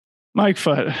Mike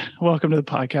Foote, welcome to the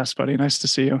podcast, buddy. Nice to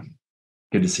see you.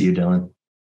 Good to see you, Dylan.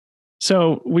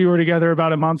 So we were together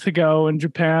about a month ago in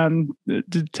Japan.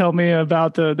 Tell me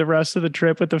about the rest of the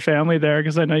trip with the family there,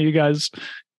 because I know you guys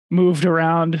moved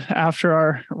around after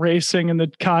our racing in the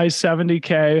Kai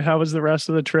 70K. How was the rest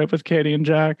of the trip with Katie and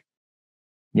Jack?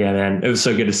 Yeah, man, it was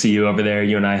so good to see you over there.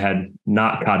 You and I had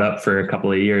not caught up for a couple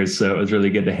of years, so it was really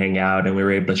good to hang out, and we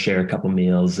were able to share a couple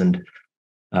meals and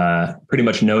pretty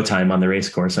much no time on the race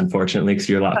course, unfortunately, because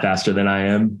you're a lot faster than I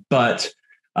am. But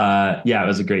yeah, it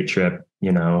was a great trip.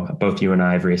 You know, both you and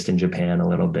I have raced in Japan a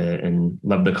little bit and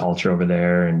loved the culture over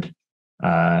there. And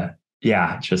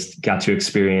yeah, just got to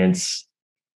experience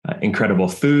incredible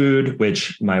food,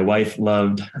 which my wife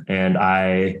loved and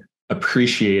I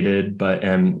appreciated, but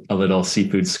am a little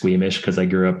seafood squeamish because I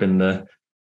grew up in the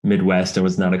Midwest and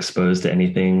was not exposed to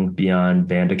anything beyond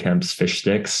Van de Kemp's fish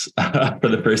sticks for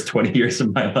the first 20 years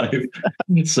of my life.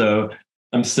 So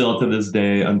I'm still to this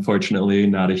day, unfortunately,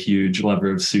 not a huge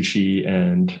lover of sushi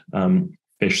and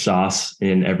fish sauce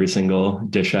in every single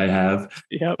dish I have.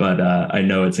 Yep. But I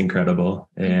know it's incredible.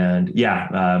 And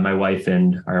yeah, my wife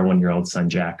and our 1-year-old son,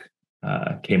 Jack,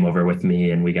 came over with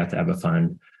me and we got to have a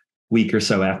fun week or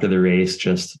so after the race,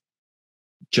 just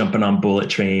jumping on bullet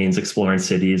trains, exploring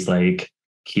cities like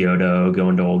Kyoto,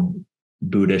 going to old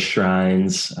Buddhist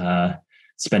shrines,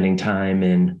 spending time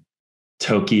in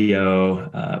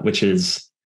Tokyo, which is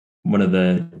one of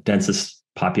the densest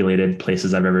populated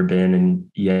places I've ever been, and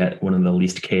yet one of the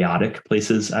least chaotic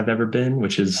places I've ever been,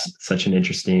 which is such an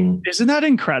interesting, isn't that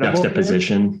incredible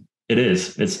juxtaposition? It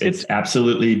is. It's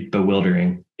absolutely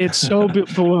bewildering. It's so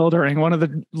bewildering. One of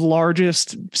the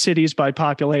largest cities by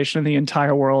population in the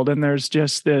entire world, and there's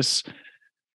just this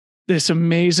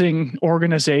amazing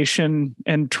organization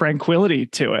and tranquility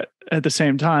to it at the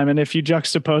same time. And if you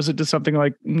juxtapose it to something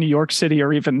like New York City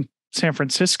or even San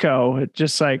Francisco, it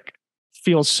just like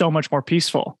feels so much more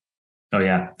peaceful. Oh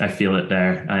yeah, I feel it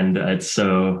there. And it's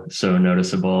so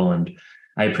noticeable and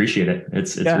I appreciate it.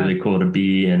 It's really cool to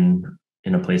be in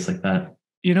a place like that.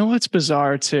 You know what's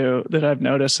bizarre too, that I've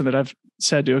noticed and that I've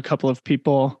said to a couple of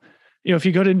people, you know, if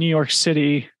you go to New York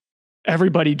City,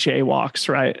 everybody jaywalks,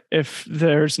 right? If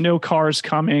there's no cars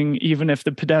coming, even if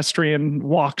the pedestrian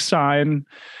walk sign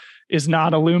is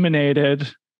not illuminated,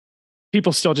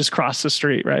 people still just cross the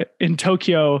street, right? In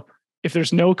Tokyo, if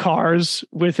there's no cars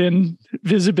within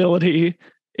visibility,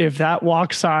 if that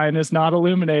walk sign is not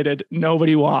illuminated,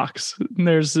 nobody walks. And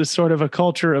there's this sort of a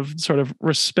culture of sort of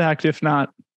respect, if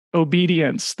not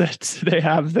obedience, that they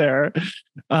have there,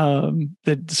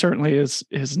 that certainly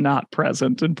is not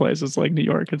present in places like New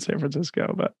York and San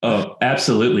Francisco. But oh,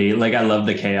 absolutely. Like I love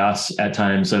the chaos at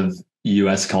times of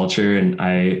US culture. And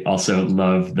I also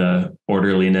love the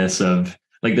orderliness of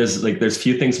there's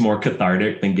few things more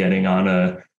cathartic than getting on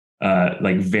a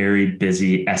very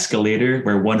busy escalator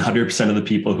where 100% of the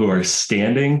people who are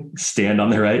standing stand on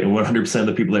the right and 100% of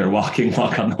the people that are walking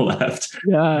walk on the left.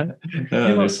 Yeah.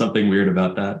 There's something weird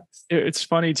about that. It's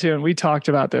funny too. And we talked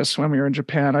about this when we were in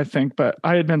Japan, I think, but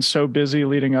I had been so busy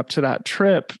leading up to that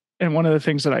trip. And one of the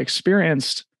things that I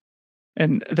experienced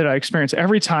and that I experience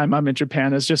every time I'm in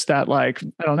Japan is just that, like,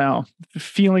 I don't know,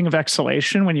 feeling of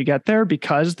exhalation when you get there,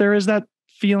 because there is that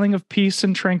feeling of peace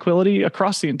and tranquility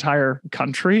across the entire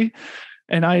country.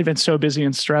 And I had been so busy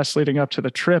and stressed leading up to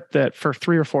the trip that for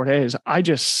 3 or 4 days, I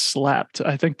just slept.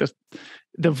 I think the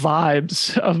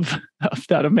vibes of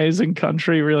that amazing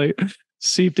country really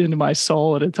seeped into my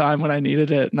soul at a time when I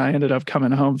needed it. And I ended up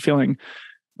coming home feeling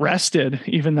rested,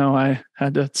 even though I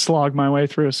had to slog my way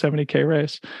through a 70K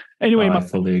race. Anyway, I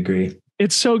fully agree.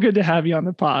 It's so good to have you on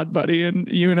the pod, buddy. And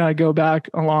you and I go back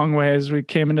a long ways. We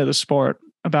came into the sport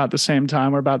about the same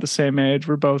time. We're about the same age.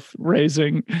 We're both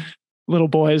raising little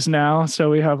boys now. So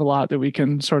we have a lot that we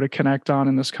can sort of connect on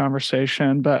in this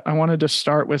conversation. But I wanted to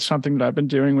start with something that I've been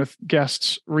doing with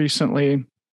guests recently,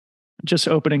 just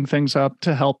opening things up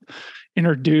to help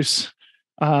introduce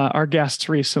our guests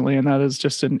recently. And that is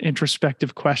just an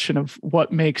introspective question of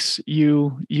what makes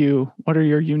you, you. What are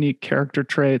your unique character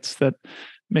traits that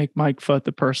make Mike Foote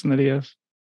the person that he is?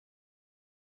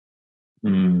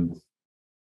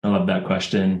 I love that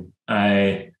question.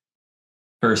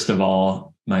 First of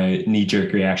all, my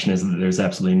knee-jerk reaction is that there's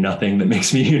absolutely nothing that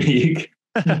makes me unique,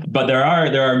 but there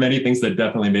are many things that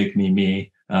definitely make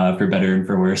me, for better and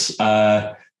for worse.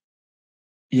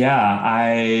 Yeah,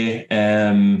 I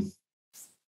am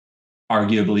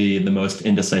arguably the most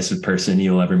indecisive person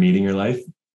you'll ever meet in your life.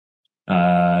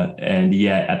 And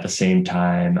yet at the same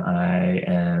time, I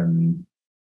am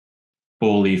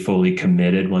fully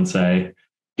committed once I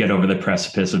get over the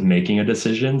precipice of making a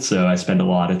decision. So I spend a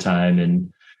lot of time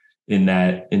in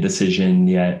that indecision,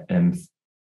 yet am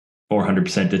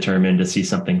 400% determined to see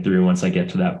something through once I get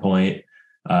to that point.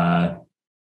 I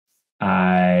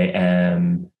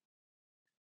am,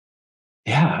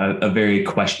 a very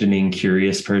questioning,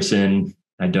 curious person.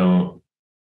 I don't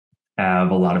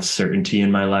have a lot of certainty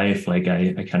in my life. Like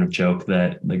I kind of joke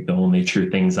that like the only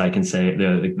true things I can say,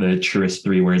 the truest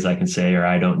 3 words I can say are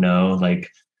I don't know.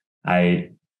 Like I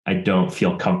don't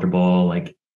feel comfortable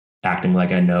like acting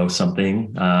like I know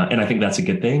something. And I think that's a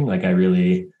good thing. Like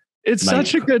it's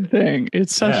such a good thing.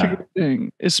 It's such a good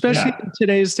thing, especially in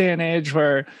today's day and age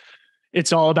where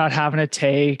it's all about having a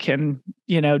take and,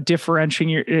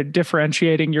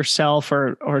 differentiating yourself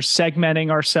or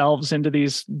segmenting ourselves into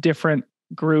these different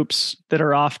groups that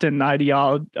are often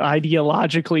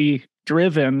ideologically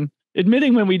driven.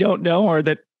 Admitting when we don't know, or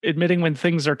that admitting when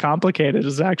things are complicated,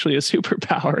 is actually a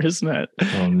superpower, isn't it?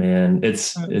 Oh man,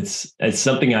 it's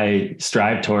something I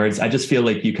strive towards. I just feel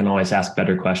like you can always ask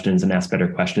better questions, and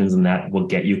that will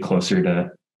get you closer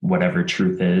to whatever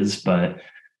truth is. But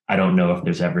I don't know if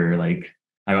there's ever like,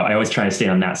 I always try to stay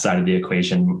on that side of the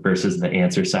equation versus the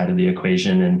answer side of the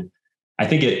equation. And I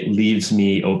think it leaves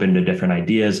me open to different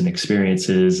ideas and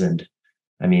experiences. And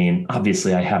I mean,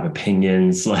 obviously I have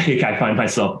opinions. Like I find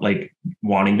myself like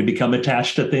wanting to become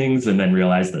attached to things and then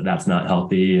realize that that's not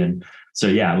healthy. And so,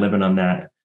 yeah, living on that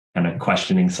kind of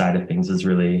questioning side of things has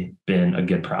really been a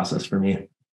good process for me.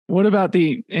 What about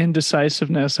the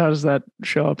indecisiveness? How does that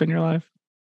show up in your life?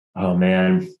 Oh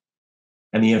man.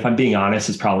 I mean, if I'm being honest,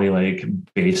 it's probably like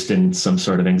based in some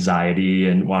sort of anxiety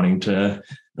and wanting to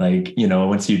like,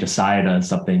 once you decide on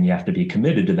something, you have to be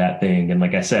committed to that thing. And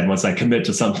like I said, once I commit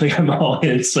to something, I'm all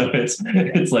in. So it's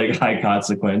like high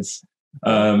consequence.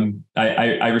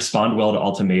 I respond well to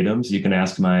ultimatums. You can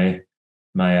ask my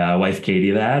wife,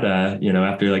 Katie, that,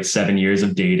 after like 7 years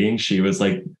of dating, she was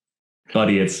like,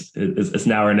 buddy, it's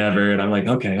now or never. And I'm like,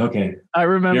 okay. I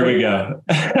remember. Here we go.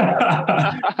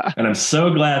 And I'm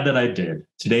so glad that I did.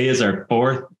 Today is our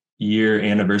 4th year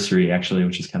anniversary, actually,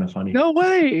 which is kind of funny. No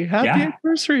way. Happy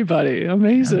anniversary, buddy.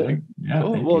 Amazing. Yeah,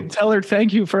 well, tell her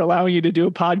thank you for allowing you to do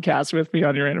a podcast with me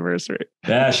on your anniversary.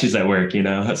 Yeah, she's at work,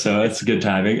 so it's good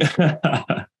timing.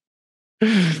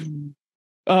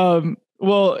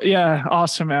 Well, yeah,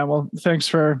 awesome, man. Well, thanks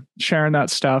for sharing that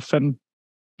stuff. And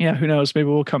yeah, who knows? Maybe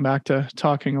we'll come back to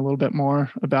talking a little bit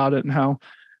more about it and how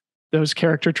those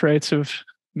character traits have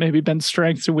maybe been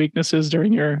strengths and weaknesses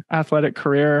during your athletic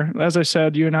career. As I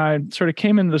said, you and I sort of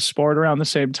came into the sport around the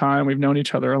same time. We've known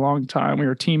each other a long time. We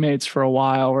were teammates for a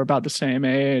while. We're about the same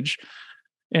age.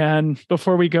 And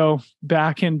before we go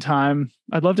back in time,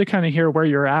 I'd love to kind of hear where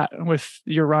you're at with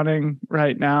your running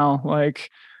right now. Like,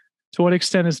 to what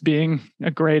extent is being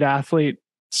a great athlete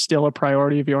still a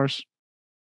priority of yours?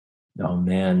 Oh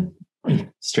man,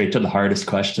 straight to the hardest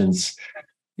questions.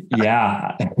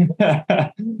 Yeah.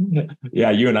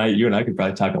 Yeah. You and I could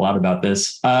probably talk a lot about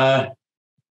this. I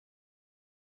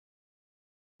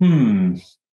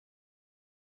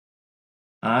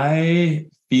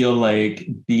feel like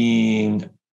being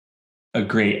a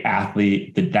great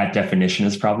athlete, that definition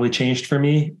has probably changed for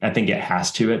me. I think it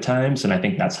has to at times. And I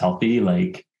think that's healthy.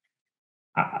 Like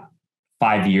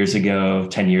 5 years ago,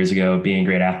 10 years ago, being a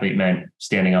great athlete meant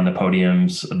standing on the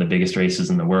podiums of the biggest races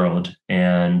in the world.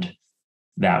 And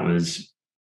that was,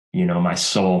 my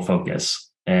sole focus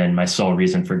and my sole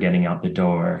reason for getting out the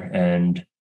door. And,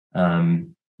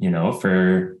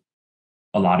 for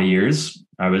a lot of years,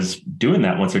 I was doing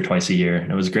that once or twice a year,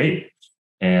 and it was great.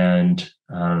 And,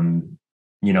 I'm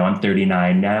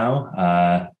 39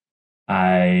 now.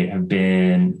 I have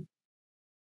been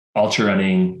ultra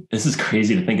running. This is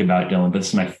crazy to think about, Dylan, but this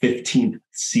is my 15th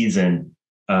season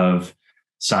of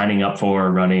signing up for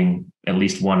running at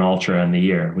least one ultra in the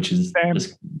year, which is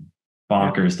just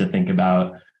bonkers to think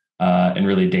about, and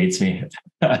really dates me.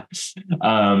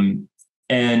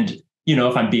 And,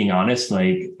 if I'm being honest,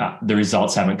 like the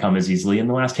results haven't come as easily in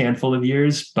the last handful of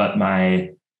years, but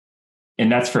and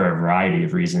that's for a variety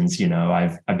of reasons.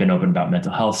 I've been open about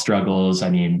mental health struggles. I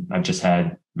mean, I've just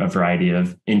had a variety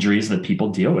of injuries that people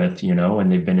deal with, when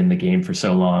they've been in the game for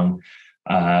so long.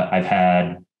 I've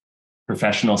had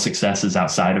professional successes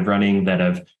outside of running that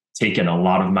have taken a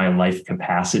lot of my life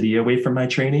capacity away from my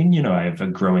training. I have a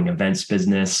growing events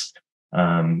business.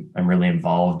 I'm really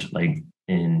involved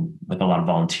with a lot of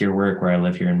volunteer work where I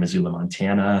live here in Missoula,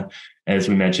 Montana. As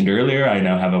we mentioned earlier, I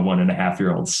now have a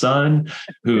 1.5-year-old son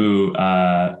who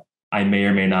I may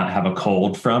or may not have a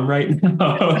cold from right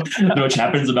now, which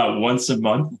happens about once a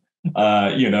month.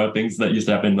 Things that used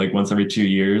to happen like once every 2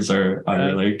 years are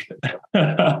like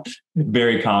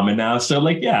very common now. So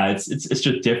it's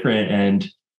just different. And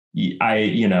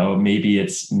maybe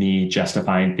it's me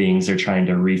justifying things or trying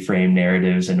to reframe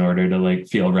narratives in order to like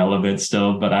feel relevant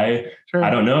still. But Sure. I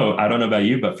don't know. I don't know about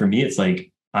you, but for me, it's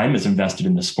like I'm as invested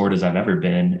in the sport as I've ever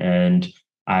been. And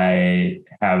I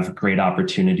have great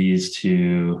opportunities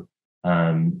to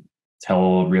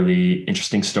tell really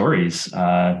interesting stories.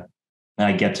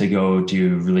 I get to go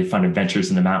do really fun adventures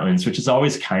in the mountains, which has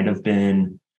always kind of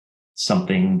been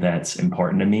something that's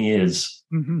important to me is,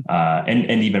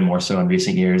 and even more so in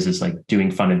recent years, is like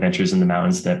doing fun adventures in the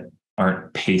mountains that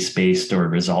aren't pace-based or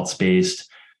results-based,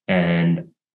 and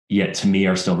yet to me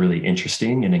are still really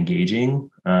interesting and engaging.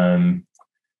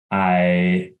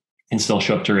 I can still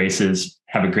show up to races,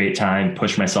 have a great time,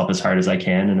 push myself as hard as I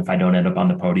can. And if I don't end up on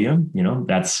the podium,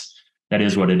 that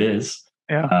is what it is.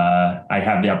 Yeah. I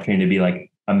have the opportunity to be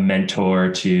like a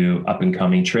mentor to up and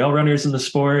coming trail runners in the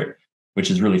sport, which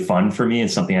is really fun for me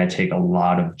and something I take a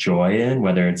lot of joy in,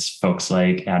 whether it's folks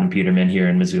like Adam Peterman here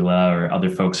in Missoula or other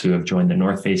folks who have joined the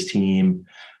North Face team.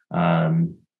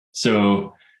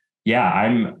 So yeah,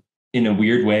 I'm in a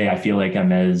weird way, I feel like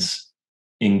I'm as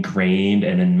ingrained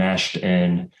and enmeshed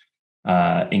and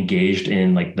engaged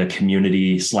in like the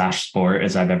community / sport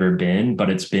as I've ever been, but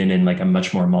it's been in like a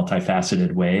much more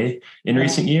multifaceted way in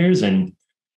recent years. And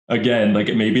again,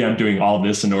 like maybe I'm doing all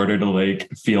this in order to like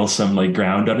feel some like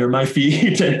ground under my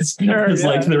feet. It's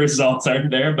like the results aren't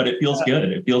there, but it feels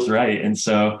good. It feels right. And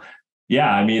so,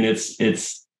 yeah, I mean,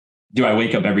 it's, do I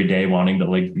wake up every day wanting to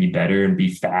like be better and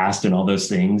be fast and all those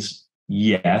things?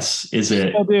 Yes. Is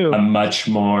it a much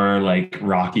more like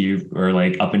rocky or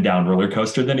like up and down roller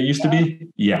coaster than it used to be?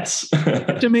 Yes.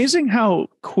 It's amazing how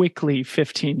quickly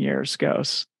 15 years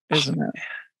goes, isn't it?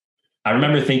 I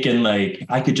remember thinking like,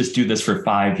 I could just do this for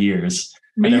 5 years.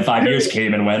 And then 5 years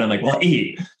came and went. I'm like, well,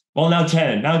 8, well, now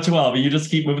 10, now 12. And you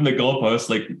just keep moving the goalposts,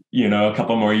 like, a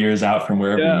couple more years out from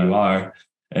wherever you are.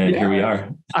 And here we are.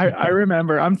 I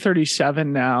remember I'm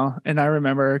 37 now. And I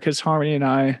remember because Harmony and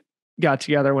I got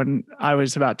together when I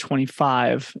was about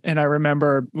 25. And I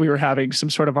remember we were having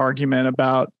some sort of argument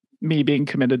about me being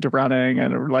committed to running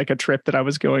and like a trip that I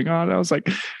was going on. I was like,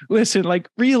 listen, like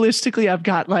realistically, I've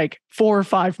got like 4 or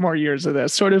 5 more years of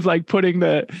this, sort of like putting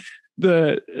the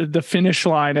finish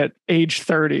line at age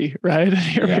 30, right? And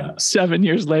here we are 7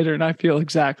 years later, and I feel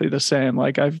exactly the same.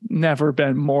 Like I've never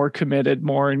been more committed,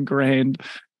 more ingrained,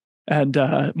 and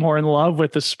more in love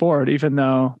with the sport, even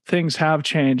though things have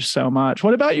changed so much.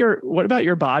 What about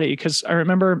your body? Because I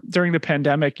remember during the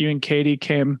pandemic, you and Katie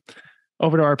came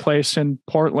over to our place in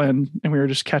Portland and we were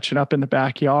just catching up in the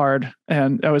backyard.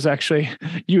 And that was actually,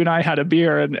 you and I had a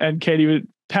beer and Katie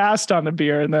passed on the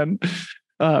beer and then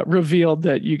revealed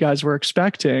that you guys were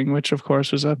expecting, which of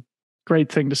course was a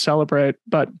great thing to celebrate.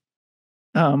 But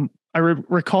I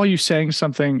recall you saying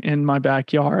something in my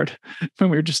backyard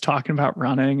when we were just talking about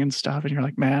running and stuff. And you're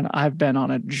like, man, I've been on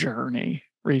a journey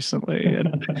recently.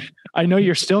 And I know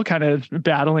you're still kind of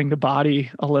battling the body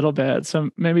a little bit. So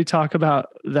maybe talk about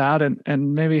that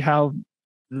and maybe how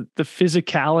the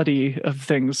physicality of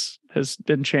things has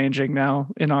been changing now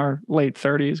in our late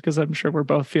 30s, because I'm sure we're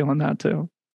both feeling that too.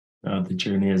 Oh, the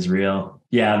journey is real.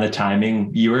 Yeah, the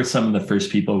timing. You were some of the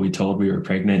first people we told we were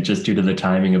pregnant just due to the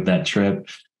timing of that trip.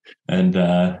 And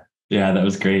yeah, that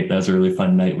was great. That was a really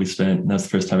fun night we spent. That was the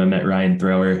first time I met Ryan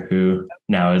Thrower, who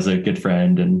now is a good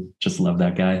friend, and just love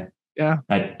that guy. Yeah.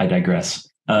 I digress.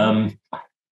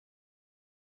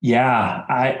 Yeah,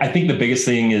 I think the biggest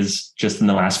thing is just in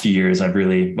the last few years,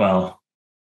 4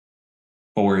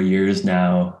 years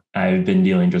now, I've been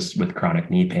dealing just with chronic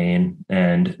knee pain,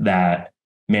 and that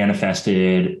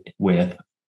manifested with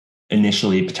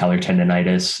initially patellar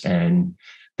tendonitis and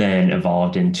then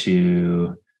evolved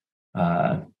into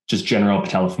just general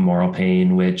patellofemoral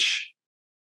pain, which,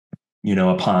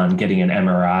 upon getting an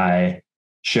MRI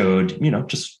showed,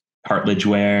 just cartilage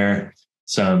wear,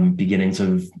 some beginnings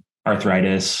of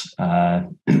arthritis,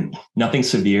 nothing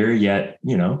severe yet,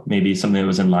 maybe something that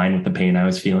was in line with the pain I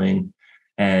was feeling.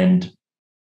 And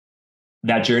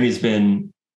that journey's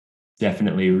been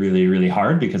definitely really, really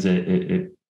hard because it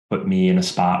put me in a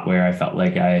spot where I felt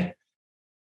like I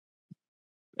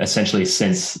essentially,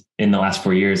 since in the last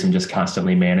 4 years, I'm just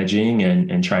constantly managing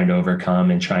and trying to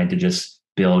overcome and trying to just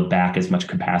build back as much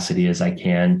capacity as I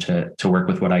can to work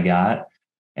with what I got.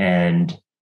 And,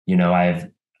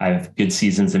 I have good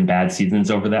seasons and bad seasons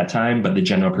over that time, but the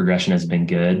general progression has been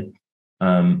good.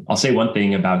 I'll say one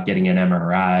thing about getting an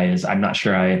MRI is I'm not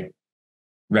sure I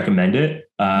recommend it.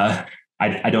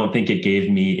 I don't think it gave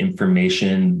me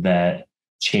information that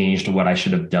changed what I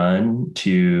should have done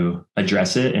to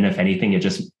address it. And if anything, it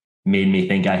just made me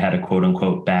think I had a quote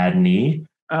unquote bad knee.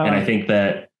 And I think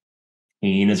that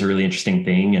pain is a really interesting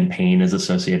thing, and pain is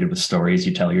associated with stories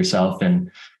you tell yourself.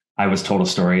 And I was told a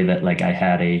story that like I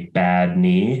had a bad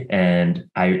knee, and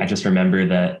I just remember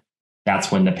that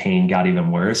that's when the pain got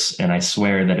even worse. And I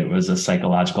swear that it was a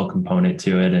psychological component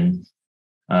to it. And,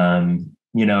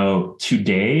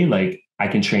 today, like I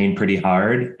can train pretty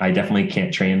hard. I definitely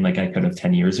can't train like I could have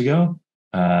 10 years ago,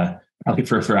 probably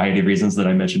for a variety of reasons that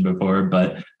I mentioned before,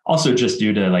 but also just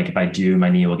due to like, if I do, my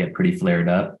knee will get pretty flared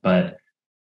up. But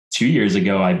 2 years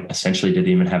ago, I essentially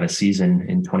didn't even have a season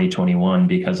in 2021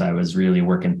 because I was really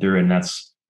working through it. And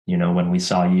that's, when we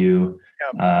saw you,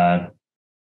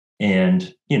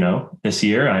 and, this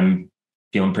year I'm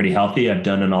feeling pretty healthy. I've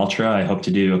done an ultra. I hope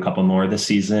to do a couple more this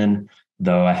season,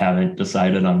 though I haven't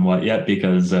decided on what yet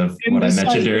because of what I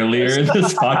mentioned earlier in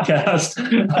this podcast.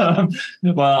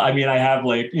 I have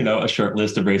a short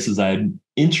list of races I'm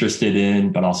interested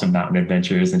in, but also mountain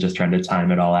adventures and just trying to time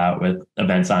it all out with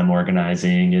events I'm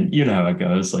organizing. And you know how it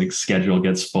goes, like schedule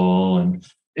gets full. And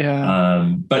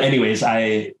but anyways,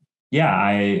 I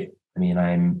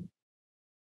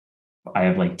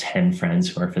have like 10 friends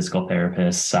who are physical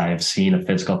therapists. I've seen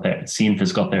physical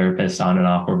therapists on and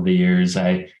off over the years.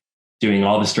 Doing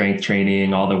all the strength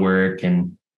training, all the work,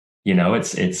 and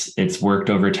it's worked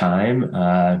over time.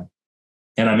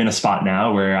 And I'm in a spot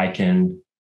now where I can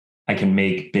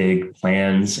make big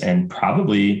plans and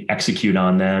probably execute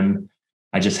on them.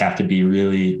 I just have to be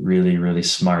really, really, really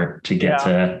smart to get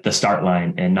to the start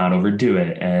line and not overdo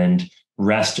it and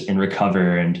rest and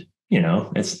recover. And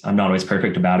I'm not always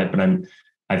perfect about it, but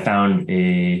I found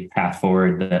a path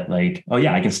forward that like, oh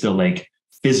yeah, I can still like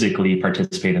physically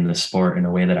participate in this sport in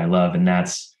a way that I love. And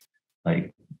that's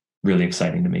like really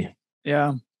exciting to me.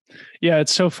 Yeah. Yeah.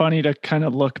 It's so funny to kind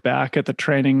of look back at the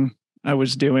training I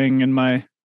was doing in my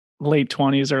late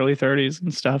 20s, early 30s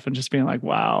and stuff, and just being like,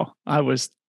 wow, I was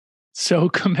so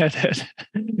committed.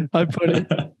 I put in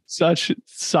such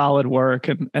solid work.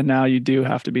 And now you do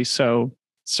have to be so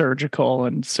surgical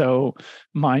and so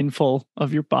mindful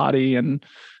of your body and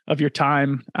of your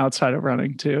time outside of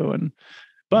running too.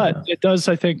 But it does,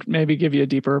 I think, maybe give you a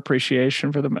deeper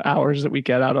appreciation for the hours that we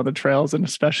get out on the trails, and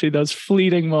especially those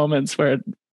fleeting moments where it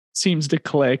seems to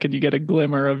click and you get a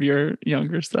glimmer of your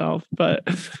younger self. But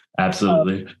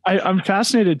absolutely. I'm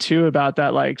fascinated too about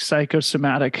that like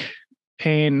psychosomatic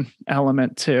pain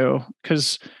element too,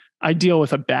 because I deal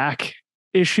with a back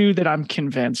issue that I'm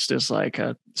convinced is like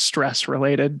a stress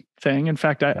related thing. In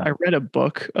fact, I read a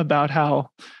book about how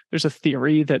there's a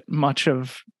theory that much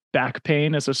of back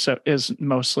pain is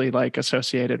mostly like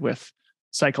associated with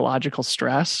psychological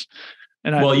stress.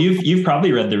 And you've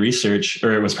probably read the research,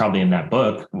 or it was probably in that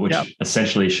book, which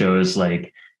essentially shows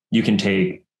like you can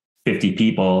take 50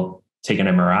 people, take an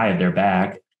MRI of their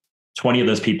back. 20 of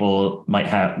those people might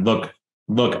have look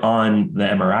on the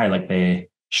MRI like they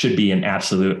should be in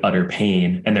absolute utter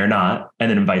pain, and they're not. And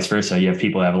then vice versa. You have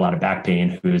people who have a lot of back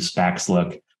pain whose backs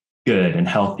look good and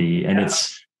healthy. And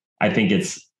I think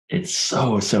it's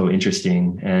so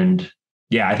interesting. And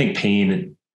I think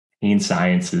pain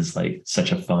science is like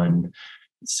such a fun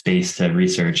space to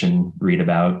research and read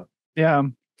about. Yeah.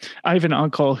 I have an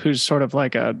uncle who's sort of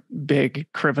like a big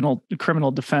criminal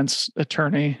defense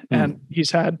attorney, and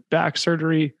he's had back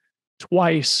surgery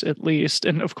twice at least.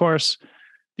 And of course,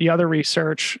 the other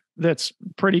research that's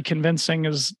pretty convincing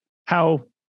is how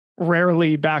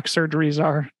rarely back surgeries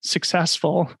are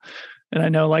successful. And I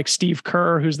know like Steve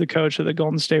Kerr, who's the coach of the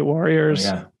Golden State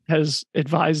Warriors, has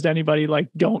advised anybody like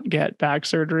don't get back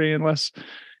surgery unless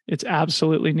it's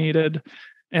absolutely needed.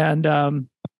 And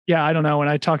I don't know. When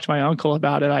I talked to my uncle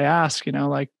about it, I asked,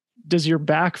 like, does your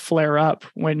back flare up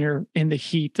when you're in the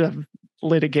heat of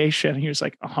litigation? He was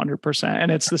like 100%.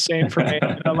 And it's the same for me.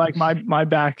 Like my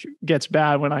back gets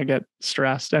bad when I get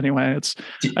stressed anyway.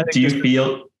 Do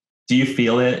you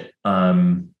feel it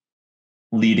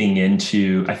leading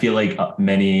into, I feel like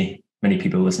many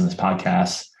people who listen to this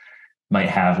podcast might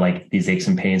have like these aches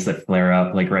and pains that flare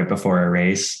up like right before a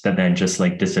race that then just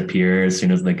like disappear as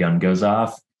soon as the gun goes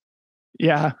off.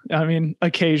 Yeah. I mean,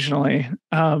 occasionally.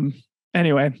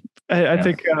 Anyway, I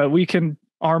think we can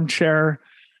armchair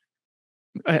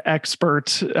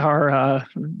expert our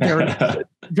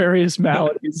various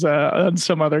maladies on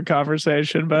some other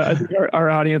conversation, but I think our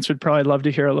audience would probably love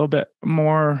to hear a little bit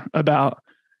more about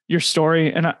your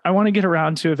story. And I want to get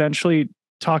around to eventually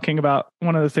talking about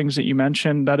one of the things that you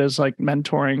mentioned, that is like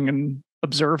mentoring and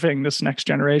observing this next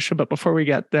generation. But before we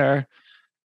get there,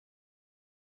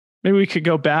 maybe we could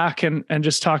go back and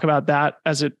just talk about that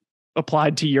as it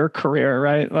applied to your career,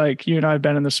 right? Like you and I have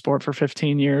been in the sport for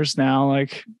 15 years now.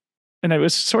 Like and it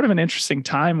was sort of an interesting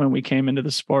time when we came into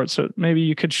the sport. So maybe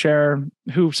you could share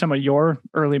who some of your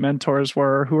early mentors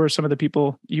were, who are some of the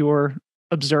people you were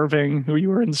observing, who you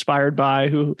were inspired by,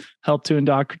 who helped to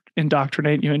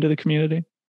indoctrinate you into the community.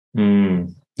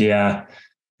 Yeah.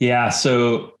 Yeah.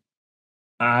 So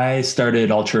I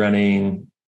started ultra running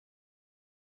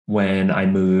when I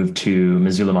moved to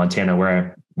Missoula, Montana,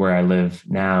 where I live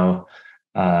now,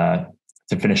 to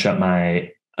finish up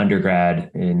my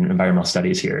undergrad in environmental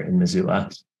studies here in Missoula.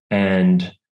 And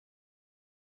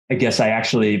I guess I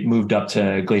actually moved up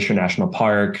to Glacier National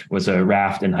Park, was a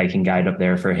raft and hiking guide up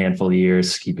there for a handful of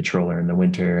years, ski patroller in the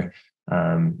winter.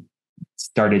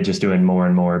 Started just doing more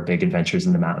and more big adventures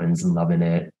in the mountains and loving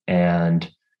it, and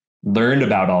learned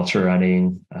about ultra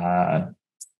running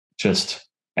just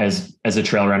as a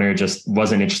trail runner, just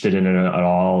wasn't interested in it at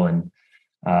all. And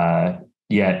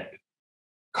yet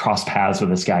crossed paths with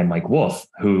this guy, Mike Wolf,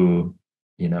 who,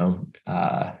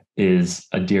 is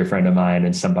a dear friend of mine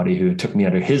and somebody who took me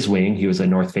under his wing. He was a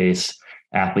North Face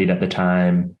athlete at the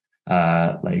time,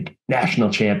 like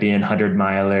national champion,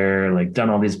 100-miler, like done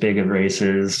all these big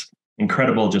races,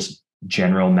 incredible, just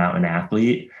general mountain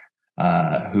athlete.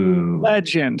 Who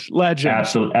legend,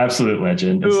 absolute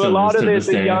legend. Who a lot of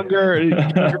the younger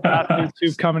athletes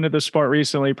who've come into the sport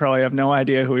recently probably have no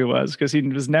idea who he was, because he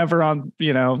was never on,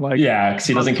 because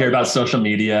he doesn't care about social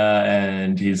media,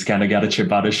 and he's kind of got a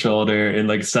chip on his shoulder in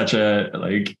like such a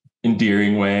like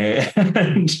endearing way,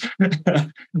 and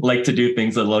like to do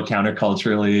things a little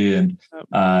counterculturally. And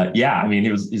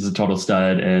he's a total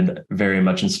stud and very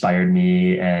much inspired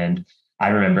me. And I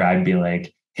remember I'd be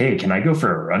like, hey, can I go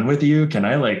for a run with you? Can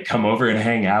I like come over and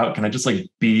hang out? Can I just like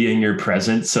be in your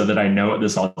presence so that I know what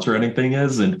this ultra running thing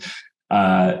is? And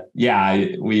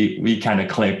we kind of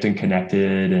clicked and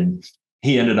connected, and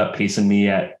he ended up pacing me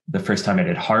at the first time I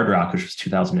did Hard Rock, which was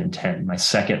 2010, my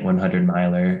second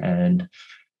 100-miler. And,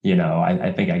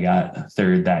 I think I got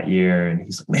third that year, and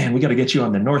he's like, man, we got to get you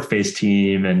on the North Face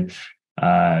team. And,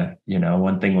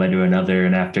 one thing led to another.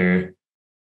 And after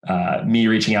me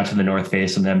reaching out to the North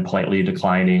Face and then politely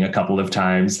declining a couple of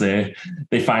times, they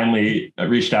finally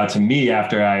reached out to me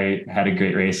after I had a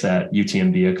great race at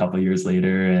UTMB a couple of years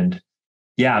later. And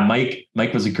Mike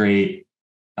was a great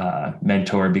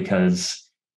mentor, because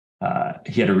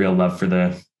he had a real love for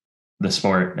the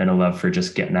sport and a love for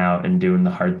just getting out and doing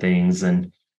the hard things.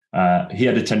 And he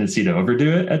had a tendency to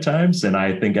overdo it at times, and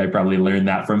I think I probably learned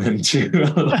that from him too a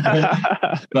little bit.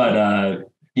 But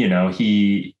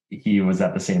he was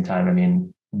at the same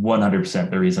time, 100%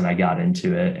 the reason I got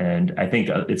into it. And I think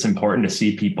it's important to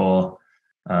see people.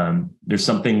 There's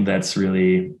something that's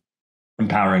really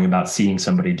empowering about seeing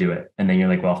somebody do it. And then you're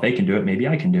like, well, if they can do it, maybe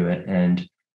I can do it. And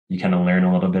you kind of learn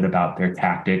a little bit about their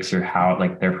tactics or how,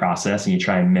 like, their process, and you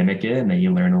try and mimic it. And then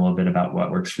you learn a little bit about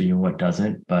what works for you and what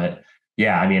doesn't. But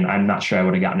yeah, I'm not sure I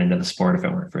would have gotten into the sport if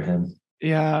it weren't for him.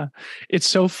 Yeah, it's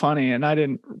so funny. And I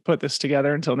didn't put this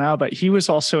together until now, but he was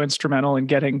also instrumental in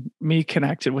getting me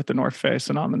connected with the North Face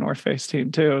and on the North Face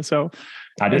team too. So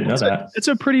I didn't know that. It's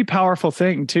a pretty powerful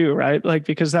thing too, right? Like,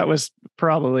 because that was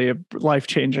probably a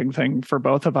life-changing thing for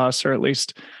both of us, or at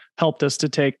least helped us to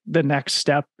take the next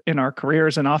step in our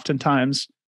careers. And oftentimes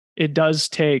it does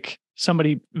take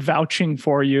somebody vouching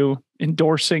for you,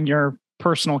 endorsing your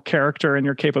personal character and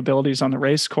your capabilities on the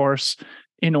race course,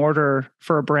 in order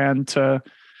for a brand to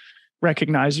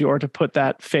recognize you or to put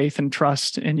that faith and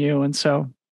trust in you. And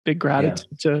so big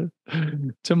gratitude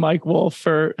to Mike Wolf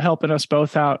for helping us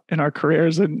both out in our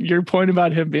careers. And your point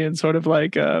about him being sort of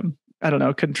like,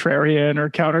 contrarian or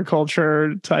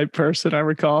counterculture type person, I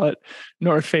recall at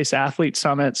North Face athlete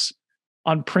summits,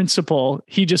 on principle,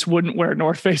 he just wouldn't wear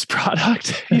North Face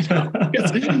product.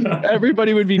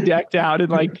 Everybody would be decked out in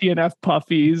like TNF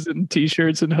puffies and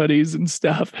t-shirts and hoodies and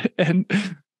stuff. And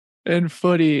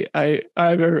Foote,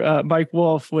 Mike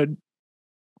Wolf would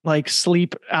like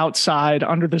sleep outside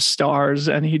under the stars,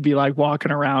 and he'd be like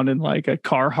walking around in like a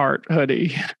Carhartt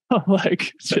hoodie,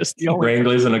 like just the only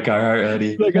Wranglers in a Carhartt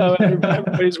hoodie. Like, oh,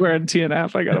 everybody's wearing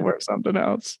TNF. I got to wear something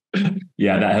else.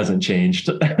 Yeah, that hasn't changed.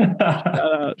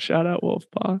 Shout out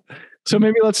Wolfpaw. So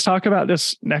maybe let's talk about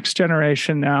this next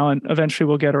generation now, and eventually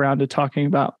we'll get around to talking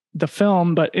about the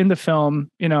film. But in the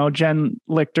film, Jen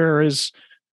Lichter is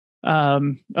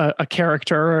a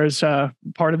character, or is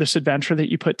part of this adventure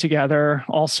that you put together.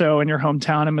 Also in your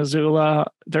hometown in Missoula,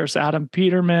 there's Adam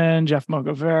Peterman, Jeff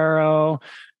Mogavero,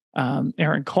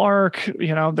 Aaron Clark.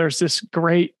 There's this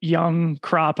great young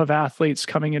crop of athletes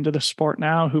coming into the sport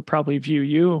now who probably view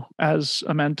you as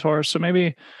a mentor. So maybe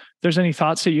if there's any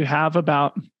thoughts that you have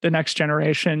about the next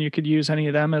generation, you could use any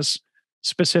of them as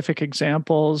specific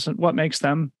examples, and what makes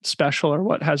them special, or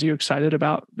what has you excited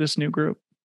about this new group.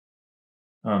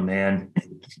 Oh man,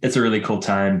 it's a really cool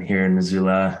time here in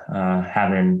Missoula,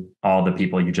 having all the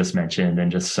people you just mentioned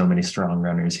and just so many strong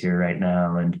runners here right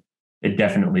now. And it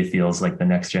definitely feels like the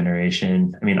next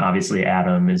generation. I mean, obviously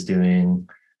Adam is just,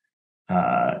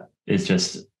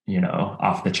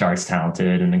 off the charts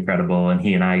talented and incredible. And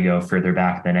he and I go further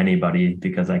back than anybody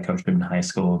because I coached him in high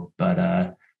school.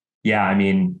 But yeah, I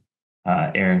mean,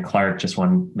 Erin Clark just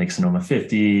won Lake Sonoma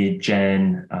 50.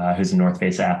 Jen, who's a North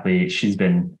Face athlete, she's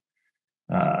been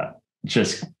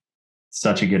just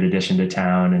such a good addition to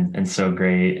town and so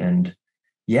great. And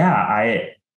yeah,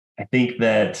 I think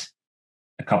that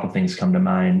a couple things come to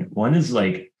mind. One is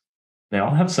like they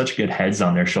all have such good heads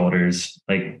on their shoulders.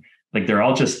 Like they're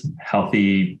all just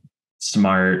healthy,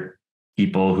 smart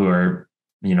people who are,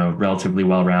 relatively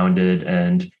well-rounded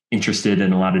and interested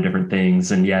in a lot of different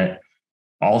things, and yet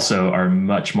also are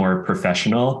much more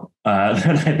professional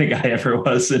than I think I ever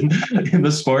was in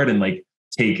the sport. And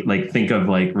think of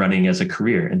like running as a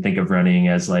career and think of running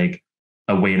as like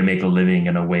a way to make a living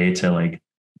and a way to like,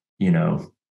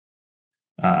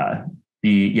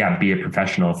 be a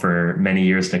professional for many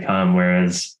years to come.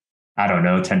 Whereas I don't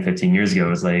know, 10, 15 years ago, it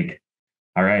was like,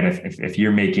 all right, if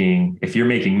you're making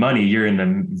money, you're in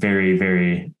the very,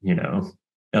 very,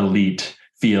 elite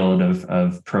field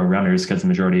of pro runners, because the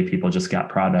majority of people just got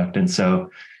product. And so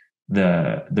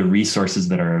the resources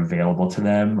that are available to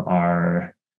them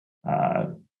are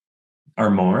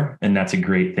more, and that's a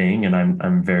great thing. And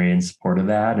I'm very in support of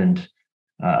that. And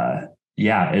and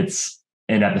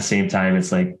at the same time,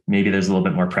 it's like, maybe there's a little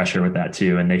bit more pressure with that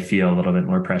too. And they feel a little bit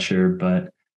more pressure,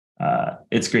 but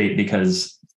it's great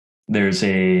because there's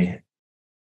and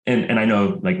I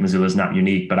know like Missoula is not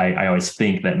unique, but I always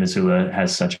think that Missoula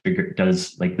has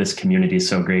does like this community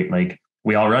so great. Like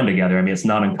we all run together. I mean, it's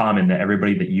not uncommon that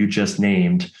everybody that you just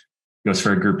named goes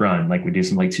for a group run. Like we do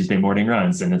some like Tuesday morning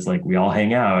runs, and it's like we all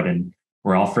hang out and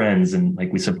we're all friends, and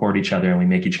like we support each other and we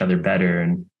make each other better.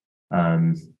 And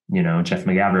Jeff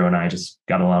McGavro and I just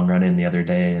got along running the other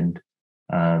day, and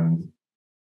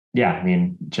I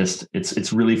mean, just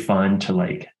it's really fun to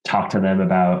like talk to them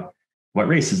about what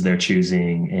races they're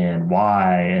choosing and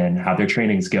why and how their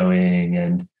training's going,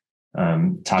 and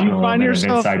talking a little bit of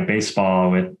inside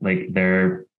baseball with like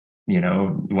their,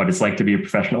 what it's like to be a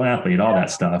professional athlete, all that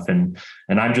stuff. And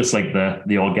I'm just like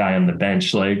the old guy on the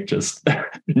bench, like just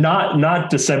not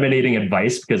disseminating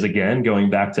advice, because again, going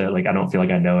back to like, I don't feel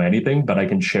like I know anything, but I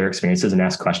can share experiences and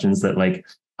ask questions that like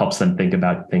helps them think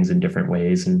about things in different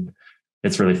ways. And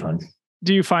it's really fun.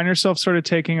 Do you find yourself sort of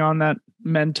taking on that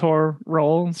mentor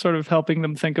role, sort of helping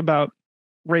them think about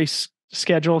race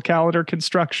schedule, calendar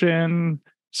construction,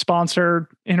 sponsor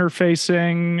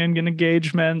interfacing and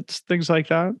engagement, things like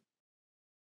that?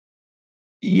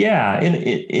 Yeah,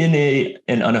 in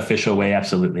an unofficial way,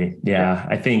 absolutely. Yeah,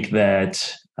 I think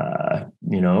that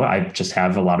I just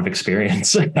have a lot of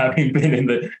experience having been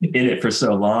in it for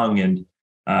so long, and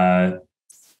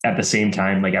at the same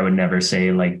time, like I would never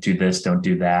say like do this, don't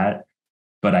do that.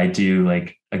 But I do,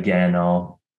 like, again,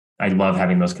 I love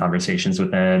having those conversations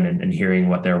with them and hearing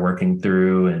what they're working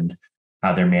through and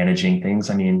how they're managing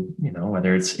things. I mean,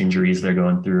 whether it's injuries they're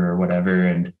going through or whatever.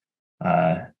 And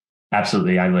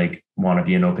absolutely, I like want to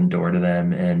be an open door to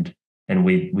them. And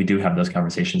we do have those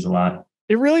conversations a lot.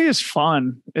 It really is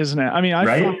fun, isn't it? I mean,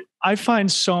 I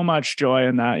find so much joy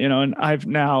in that, and I've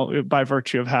now, by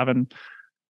virtue of having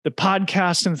the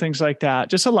podcast and things like that,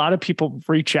 just a lot of people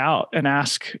reach out and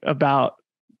ask about,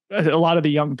 a lot of the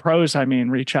young pros,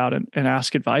 reach out and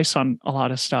ask advice on a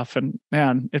lot of stuff. And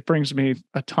man, it brings me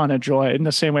a ton of joy, in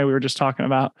the same way we were just talking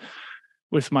about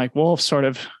with Mike Wolf, sort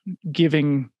of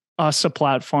giving us a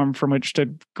platform from which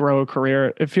to grow a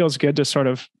career. It feels good to sort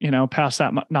of, pass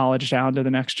that knowledge down to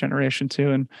the next generation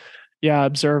too. And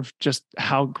observe just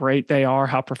how great they are,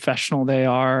 how professional they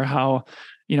are, how,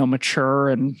 mature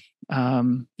and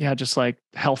just like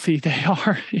healthy they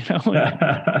are,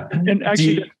 and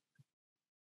actually,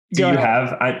 do you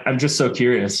have, I'm just so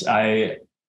curious. I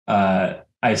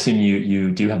assume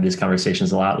you do have these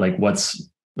conversations a lot. Like what's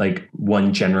like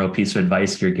one general piece of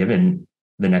advice you're giving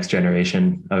the next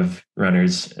generation of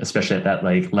runners, especially at that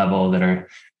like level that are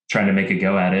trying to make a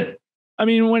go at it? I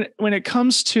mean, when it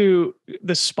comes to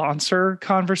the sponsor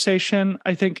conversation,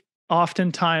 I think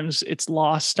oftentimes it's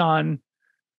lost on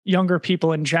younger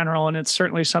people in general. And it's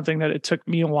certainly something that it took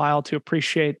me a while to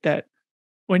appreciate, that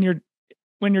when you're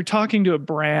talking to a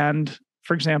brand,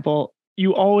 for example,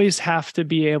 you always have to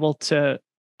be able to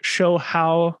show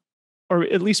how, or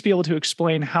at least be able to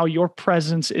explain how your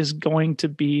presence is going to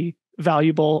be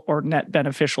valuable or net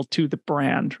beneficial to the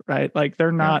brand, right? Like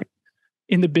they're not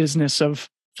in the business of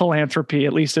philanthropy,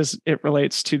 at least as it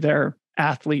relates to their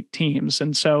athlete teams.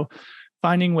 And so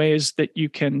finding ways that you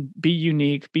can be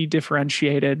unique, be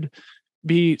differentiated,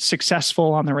 be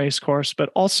successful on the race course, but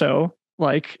also,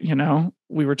 like,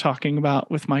 we were talking about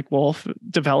with Mike Wolf,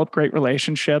 develop great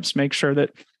relationships, make sure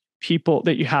that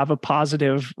you have a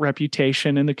positive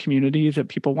reputation in the community, that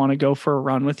people want to go for a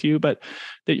run with you, but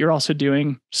that you're also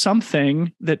doing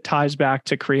something that ties back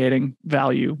to creating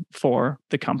value for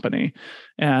the company.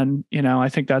 And, I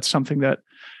think that's something that,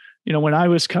 when I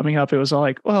was coming up, it was all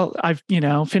like, well, I've,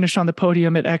 finished on the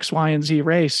podium at X, Y, and Z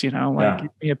race, give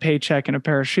me a paycheck and a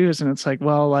pair of shoes. And it's like,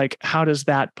 well, like, how does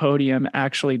that podium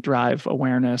actually drive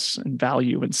awareness and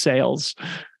value and sales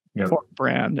for a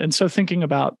brand? And so thinking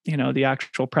about, the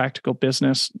actual practical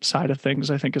business side of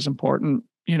things, I think is important,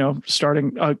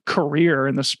 starting a career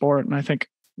in the sport. And I think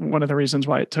one of the reasons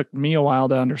why it took me a while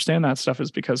to understand that stuff is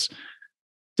because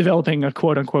developing a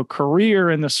quote unquote career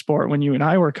in the sport when you and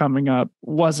I were coming up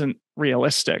wasn't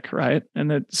realistic. Right. And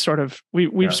that sort of,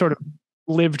 we've sort of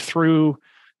lived through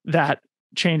that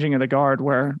changing of the guard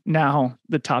where now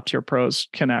the top tier pros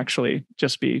can actually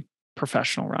just be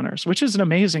professional runners, which is an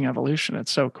amazing evolution.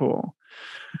 It's so cool.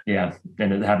 Yeah.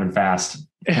 And it happened fast.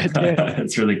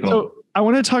 It's really cool. So I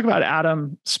want to talk about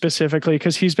Adam specifically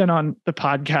because he's been on the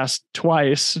podcast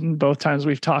twice, and both times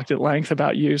we've talked at length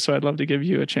about you. So I'd love to give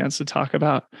you a chance to talk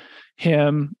about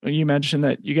him. You mentioned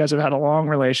that you guys have had a long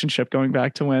relationship going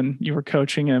back to when you were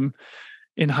coaching him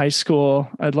in high school.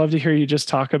 I'd love to hear you just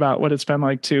talk about what it's been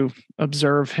like to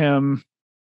observe him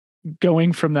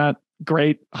going from that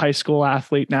great high school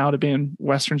athlete now to being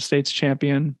Western States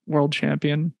champion, world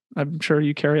champion. I'm sure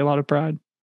you carry a lot of pride.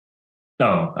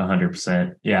 Oh,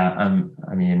 100%. Yeah.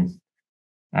 I mean,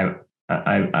 I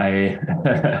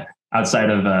outside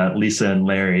of Lisa and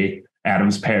Larry,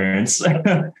 Adam's parents,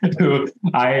 who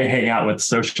I hang out with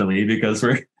socially because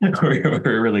we're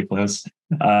really close.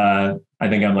 I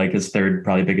think I'm like his third,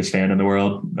 probably biggest fan in the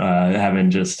world. Having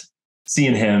just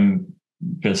seen him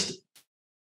just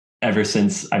ever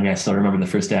since. I mean, I still remember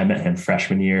the first day I met him,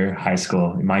 freshman year, high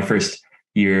school. My first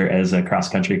year as a cross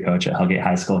country coach at Hellgate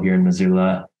High School here in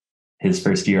Missoula. His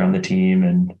first year on the team,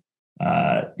 and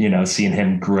seeing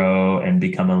him grow and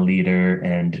become a leader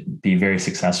and be very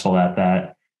successful at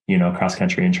that, cross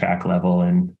country and track level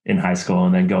and in high school,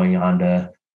 and then going on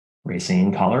to racing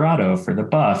in Colorado for the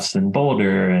Buffs and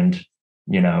Boulder, and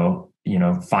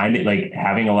finding, like,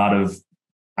 having a lot of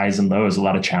highs and lows, a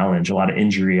lot of challenge, a lot of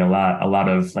injury, a lot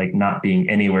of like not being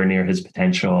anywhere near his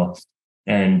potential.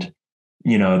 And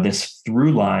this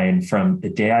through line from the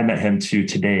day I met him to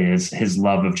today is his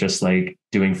love of just like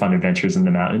doing fun adventures in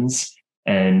the mountains.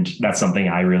 And that's something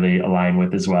I really align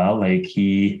with as well. Like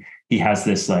he has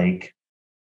this, like,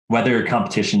 whether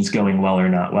competition's going well or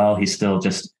not well, he still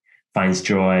just finds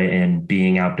joy in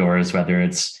being outdoors, whether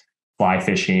it's fly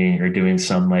fishing or doing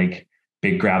some like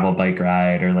big gravel bike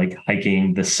ride or like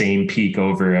hiking the same peak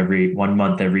over every 1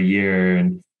 month every year,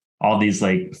 and all these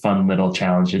like fun little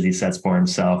challenges he sets for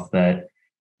himself that,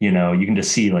 you can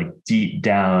just see like deep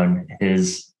down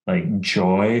his like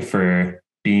joy for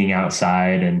being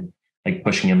outside and like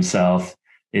pushing himself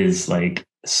is like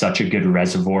such a good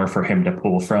reservoir for him to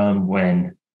pull from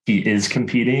when he is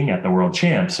competing at the world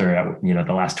champs or at,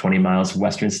 the last 20 miles of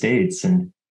Western States.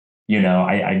 And,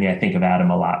 I think of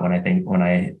Adam a lot when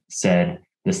I said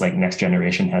this, like, next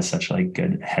generation has such like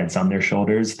good heads on their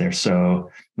shoulders. They're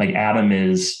so like, Adam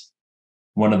is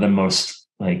one of the most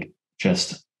like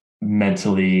just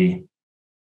mentally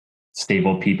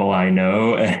stable people I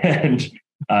know, and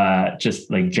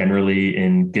just like generally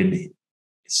in good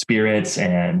spirits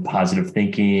and positive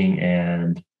thinking.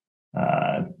 And,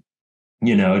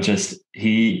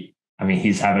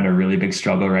 he's having a really big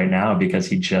struggle right now because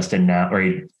he just found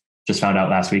out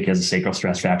last week he has a sacral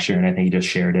stress fracture. And I think he just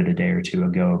shared it a day or two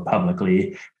ago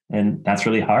publicly. And that's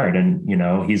really hard. And,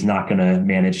 he's not going to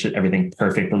manage everything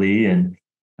perfectly. And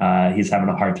he's having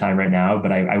a hard time right now,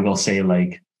 but I will say,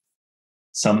 like,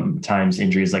 sometimes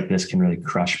injuries like this can really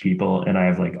crush people. And I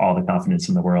have like all the confidence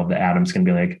in the world that Adam's going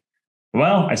to be like,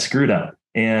 well, I screwed up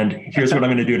and here's what I'm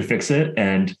going to do to fix it.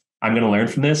 And I'm going to learn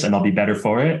from this and I'll be better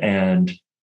for it. And,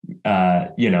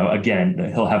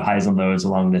 again, he'll have highs and lows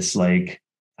along this,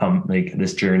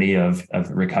 this journey of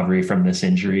recovery from this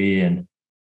injury.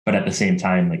 But at the same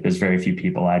time, like, there's very few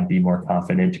people I'd be more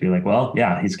confident to be like, well,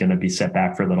 yeah, he's going to be set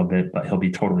back for a little bit, but he'll be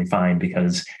totally fine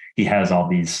because he has all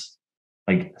these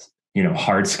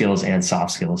hard skills and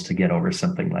soft skills to get over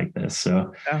something like this.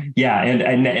 So yeah.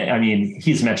 And I mean,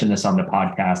 he's mentioned this on the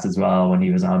podcast as well when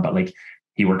he was on, but like,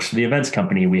 he works for the events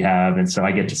company we have. And so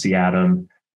I get to see Adam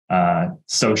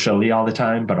socially all the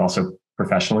time, but also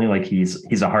professionally. Like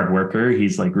he's a hard worker.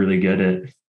 He's like really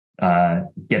good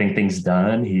getting things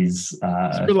done. He's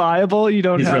reliable. He's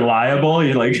reliable.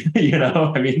 You like,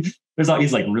 I mean,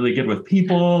 he's like really good with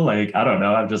people. Like, I don't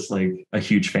know. I'm just like a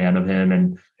huge fan of him.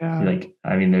 And like,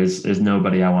 I mean, there's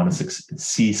nobody I want to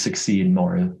see succeed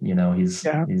more. He's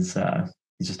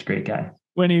just a great guy.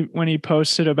 When he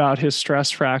posted about his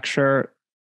stress fracture,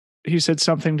 he said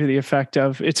something to the effect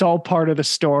of, "It's all part of the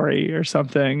story," or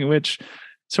something, which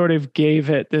sort of gave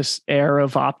it this air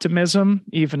of optimism,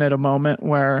 even at a moment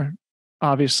where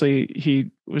obviously he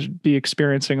would be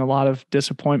experiencing a lot of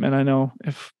disappointment. I know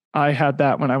if I had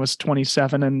that when I was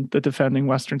 27 and the defending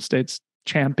Western States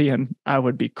champion, I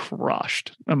would be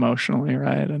crushed emotionally,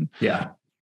 right? And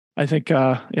I think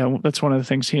that's one of the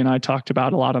things he and I talked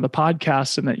about a lot on the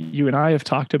podcast, and that you and I have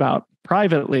talked about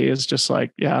privately, is just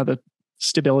like, the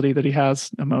stability that he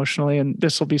has emotionally. And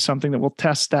this will be something that will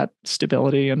test that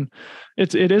stability. And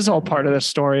it is all part of the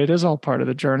story. It is all part of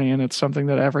the journey. And it's something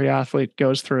that every athlete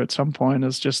goes through at some point,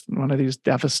 is just one of these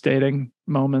devastating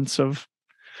moments of,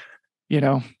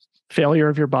 failure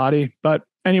of your body. But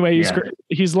anyway,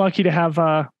 he's lucky to have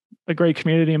a great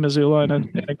community in Missoula,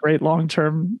 and a great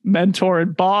long-term mentor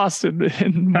and boss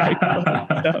in Mike.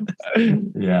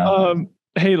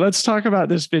 Hey, let's talk about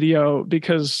this video,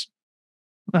 because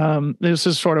this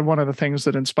is sort of one of the things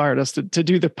that inspired us to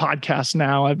do the podcast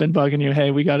now. I've been bugging you,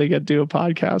 hey, we got to do a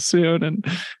podcast soon. And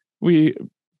we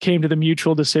came to the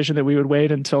mutual decision that we would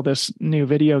wait until this new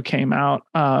video came out,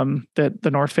 that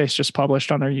the North Face just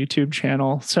published on their YouTube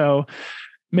channel. So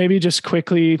maybe just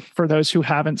quickly, for those who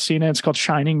haven't seen it, it's called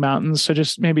Shining Mountains. So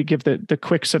just maybe give the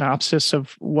quick synopsis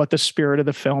of what the spirit of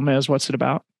the film is. What's it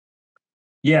about?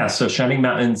 Yeah. So Shining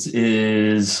Mountains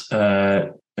is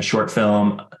a short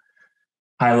film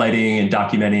highlighting and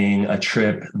documenting a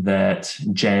trip that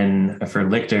Jennifer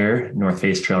Lichter, North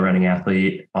Face trail running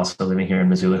athlete, also living here in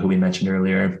Missoula, who we mentioned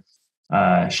earlier,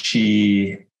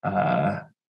 she,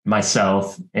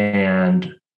 myself,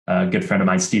 and a good friend of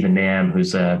mine, Stephen Nam,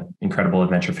 who's an incredible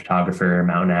adventure photographer,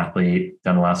 mountain athlete,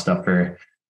 done a lot of stuff for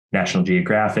National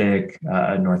Geographic,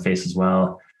 North Face as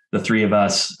well. The three of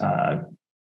us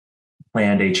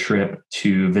planned a trip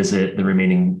to visit the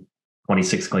remaining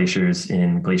 26 glaciers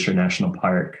in Glacier National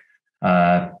Park.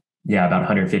 About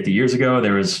 150 years ago,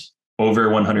 there was over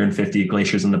 150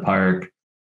 glaciers in the park.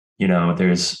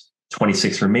 There's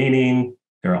 26 remaining.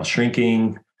 They're all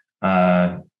shrinking.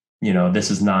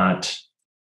 This is not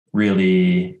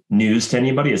really news to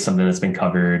anybody. It's something that's been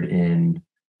covered in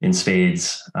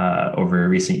spades over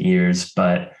recent years.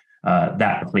 But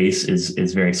that place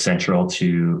is very central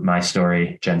to my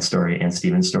story, Jen's story, and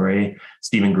Stephen's story.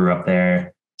 Stephen grew up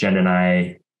there. Jen and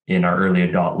I, in our early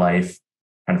adult life,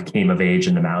 kind of came of age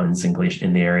in the mountains in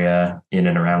the area, in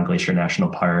and around Glacier National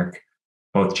Park.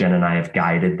 Both Jen and I have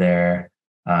guided there.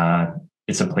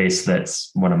 It's a place that's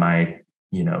one of my,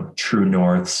 true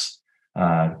norths.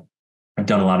 I've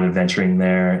done a lot of adventuring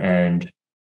there, and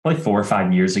probably 4 or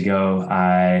 5 years ago,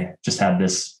 I just had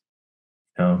this,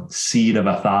 seed of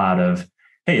a thought of,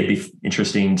 hey, it'd be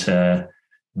interesting to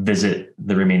visit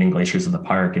the remaining glaciers of the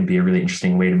park, and be a really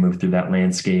interesting way to move through that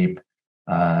landscape.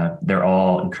 They're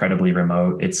all incredibly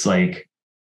remote. It's like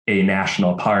a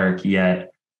national park,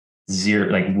 yet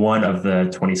one of the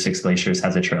 26 glaciers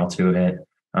has a trail to it.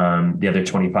 The other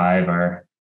 25 are,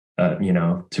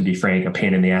 to be frank, a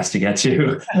pain in the ass to get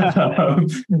to.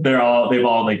 They've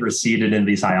all like receded in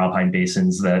these high alpine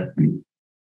basins that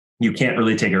you can't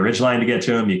really take a ridgeline to get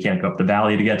to them. You can't go up the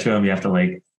valley to get to them. You have to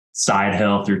like side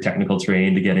hill through technical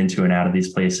terrain to get into and out of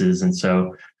these places. And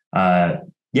so, I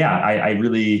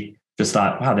really just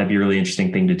thought, wow, that'd be a really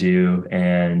interesting thing to do.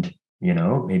 And,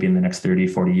 maybe in the next 30,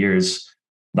 40 years,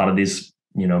 a lot of these,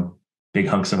 big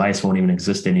hunks of ice won't even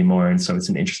exist anymore. And so it's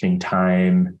an interesting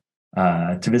time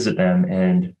to visit them.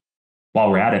 And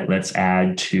while we're at it, let's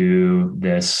add to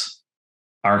this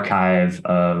archive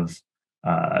of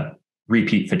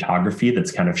repeat photography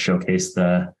that's kind of showcased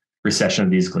the recession of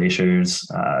these glaciers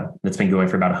that's been going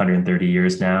for about 130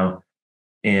 years now.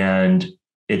 And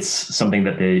it's something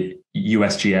that the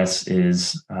USGS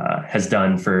has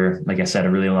done for, like I said, a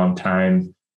really long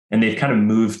time. And they've kind of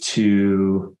moved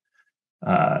to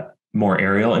more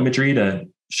aerial imagery to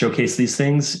showcase these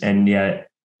things. And yet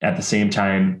at the same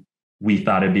time, we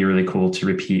thought it'd be really cool to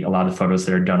repeat a lot of photos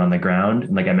that are done on the ground.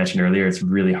 And like I mentioned earlier, it's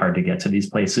really hard to get to these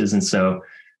places. And so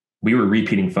we were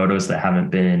repeating photos that haven't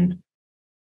been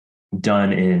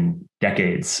done in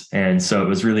decades. And so it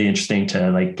was really interesting to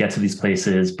like get to these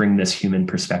places, bring this human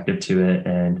perspective to it,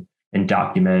 and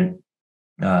document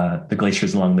the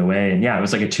glaciers along the way. And it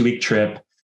was like a 2-week trip,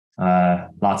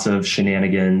 lots of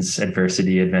shenanigans,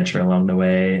 adversity, adventure along the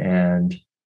way. And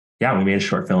we made a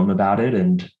short film about it.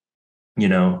 And,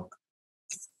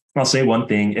 I'll say one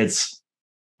thing. I just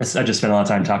spent a lot of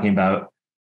time talking about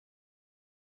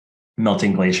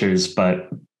melting glaciers, but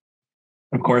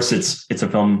of course it's a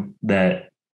film that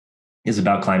is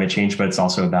about climate change, but it's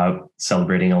also about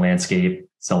celebrating a landscape,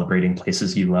 celebrating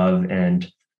places you love,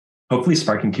 and hopefully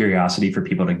sparking curiosity for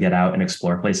people to get out and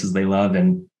explore places they love.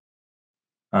 And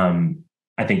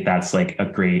I think that's like a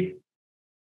great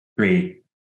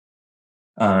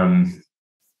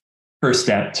first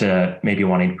step to maybe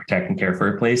wanting to protect and care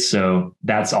for a place. So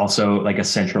that's also like a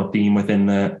central theme within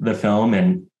the film.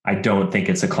 And I don't think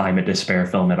it's a climate despair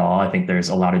film at all. I think there's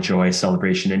a lot of joy,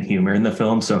 celebration, and humor in the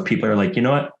film. So if people are like, you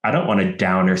know what, I don't want to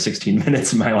downer 16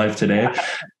 minutes of my life today,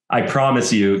 I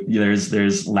promise you,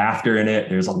 there's laughter in it.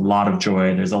 There's a lot of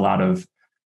joy. There's a lot of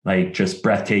like just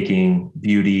breathtaking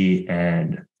beauty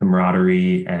and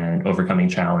camaraderie and overcoming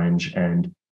challenge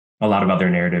and a lot of other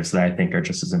narratives that I think are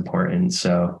just as important.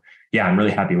 So yeah, I'm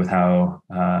really happy with how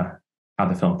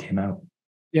the film came out.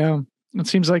 Yeah. It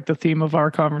seems like the theme of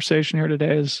our conversation here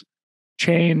today is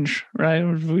change, right?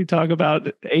 We talk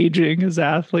about aging as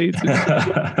athletes,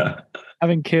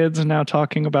 having kids, and now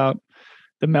talking about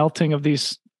the melting of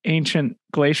these ancient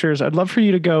glaciers. I'd love for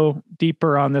you to go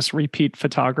deeper on this repeat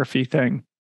photography thing,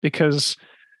 because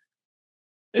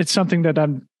it's something that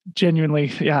I'm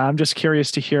just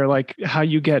curious to hear, like how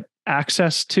you get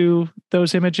access to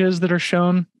those images that are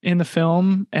shown in the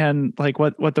film, and like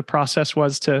what the process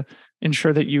was to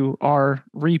ensure that you are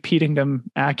repeating them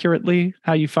accurately,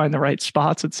 how you find the right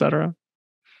spots, et cetera.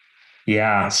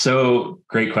 Yeah. So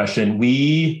great question.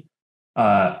 We,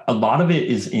 a lot of it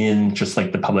is in just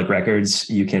like the public records.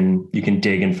 You can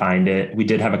dig and find it. We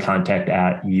did have a contact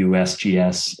at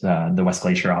USGS, the West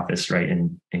Glacier office, right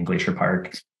in Glacier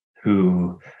Park,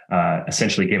 who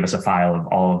essentially gave us a file of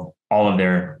all of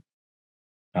their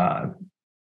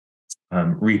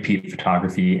repeat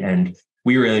photography, and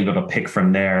we were able to pick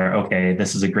from there. Okay,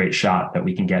 this is a great shot that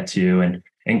we can get to,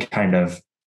 and kind of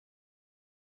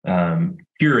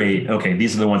curate. Okay,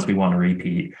 these are the ones we want to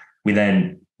repeat. We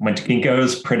then went to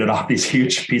Kinko's, printed off these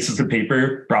huge pieces of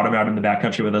paper, brought them out in the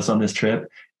backcountry with us on this trip,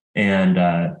 and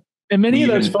many of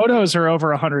those photos are over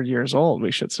 100 years old,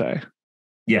 we should say.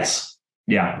 Yes.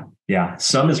 Yeah.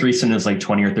 Some as recent as like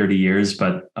 20 or 30 years,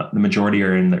 but the majority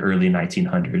are in the early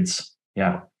 1900s.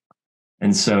 Yeah.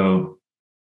 And so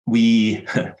we,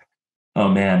 oh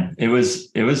man, it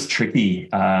was tricky.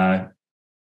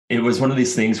 It was one of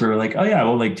these things where we're like, oh yeah,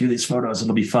 we'll like do these photos.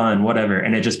 It'll be fun, whatever.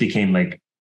 And it just became like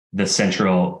the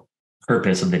central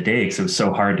purpose of the day, because it was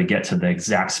so hard to get to the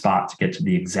exact spot, to get to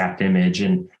the exact image.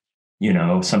 And, you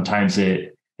know, sometimes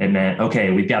it meant,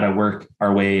 okay, we've got to work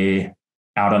our way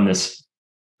out on this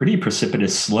pretty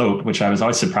precipitous slope, which I was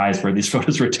always surprised where these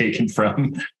photos were taken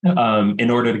from,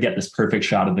 in order to get this perfect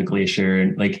shot of the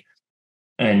glacier.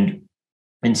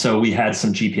 And so we had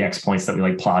some GPX points that we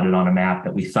like plotted on a map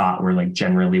that we thought were like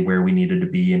generally where we needed to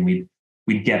be. And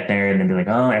we'd get there and then be like,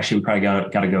 oh, actually we probably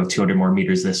got to go 200 more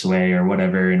meters this way or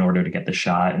whatever in order to get the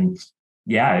shot. And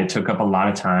yeah, it took up a lot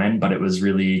of time, but it was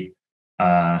really,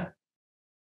 it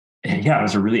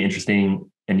was a really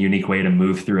interesting and unique way to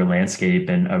move through a landscape,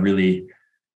 and a really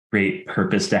great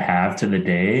purpose to have to the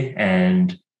day.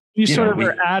 And you sort of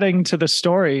are adding to the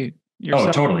story yourself.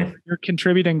 Oh, totally. You're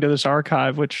contributing to this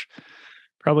archive, which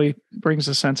probably brings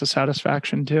a sense of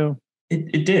satisfaction too.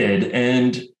 It did.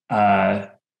 And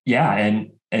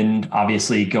and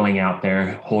obviously going out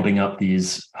there, holding up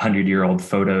these 100-year-old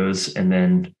photos and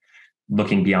then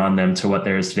looking beyond them to what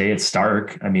there is today, it's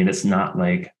stark. I mean, it's not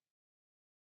like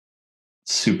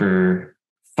super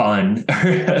fun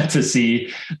to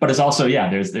see, but it's also,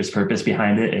 there's purpose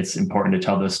behind it. It's important to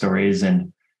tell those stories.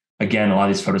 And again, a lot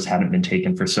of these photos hadn't been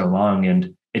taken for so long,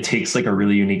 and it takes like a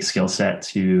really unique skill set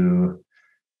to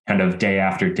kind of day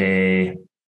after day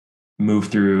move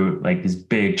through like these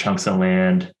big chunks of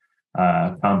land,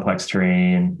 complex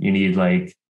terrain. You need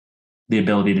like the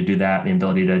ability to do that, the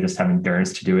ability to just have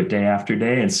endurance to do it day after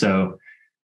day. And so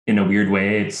in a weird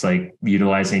way, it's like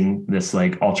utilizing this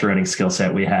like ultra running skill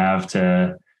set we have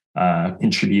to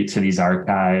contribute to these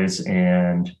archives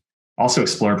and also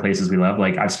explore places we love.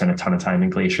 Like I've spent a ton of time in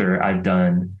Glacier. I've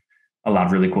done a lot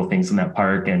of really cool things in that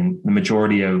park, and the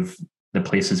majority of the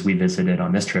places we visited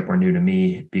on this trip were new to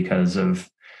me because of,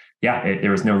 there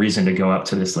was no reason to go up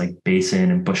to this like basin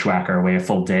and bushwhack our way a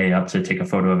full day up to take a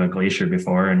photo of a glacier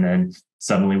before. And then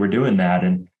suddenly we're doing that,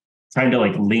 and trying to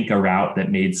like link a route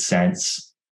that made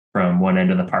sense from one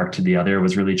end of the park to the other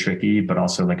was really tricky, but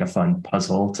also like a fun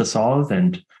puzzle to solve.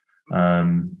 And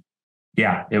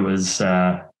it was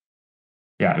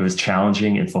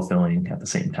challenging and fulfilling at the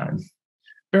same time.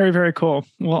 Very, very cool.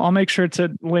 Well, I'll make sure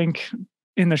to link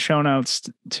in the show notes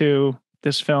to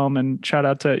this film, and shout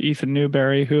out to Ethan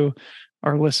Newberry, who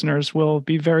our listeners will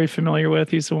be very familiar with.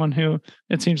 He's the one who,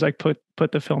 it seems like,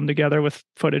 put the film together with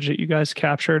footage that you guys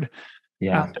captured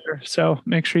out there. So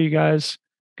make sure you guys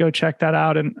go check that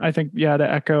out. And I think, to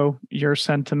echo your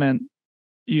sentiment,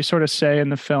 you sort of say in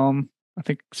the film, I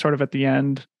think sort of at the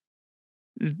end,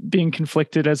 being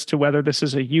conflicted as to whether this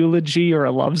is a eulogy or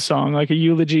a love song, like a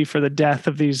eulogy for the death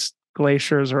of these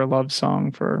glaciers or a love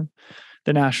song for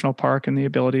the national park and the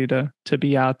ability to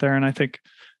be out there. And I think,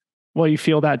 well, you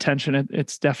feel that tension.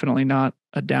 It's definitely not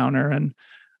a downer. And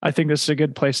I think this is a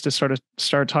good place to sort of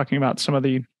start talking about some of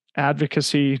the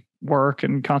advocacy work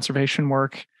and conservation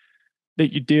work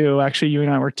that you do. Actually, you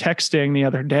and I were texting the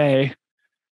other day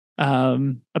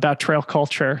about trail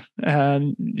culture,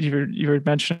 and you were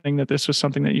mentioning that this was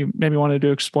something that you maybe wanted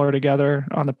to explore together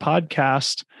on the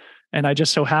podcast. And I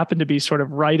just so happened to be sort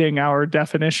of writing our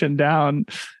definition down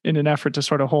in an effort to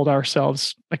sort of hold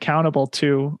ourselves accountable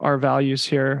to our values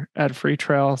here at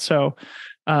Freetrail. So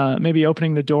maybe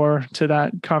opening the door to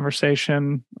that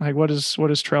conversation, like what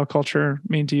does trail culture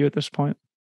mean to you at this point?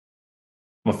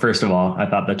 Well, first of all, I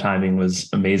thought the timing was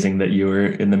amazing that you were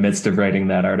in the midst of writing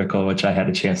that article, which I had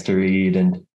a chance to read.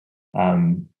 And,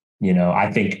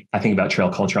 I think about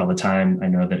trail culture all the time. I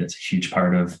know that it's a huge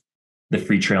part of the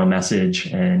Freetrail message,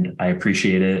 and I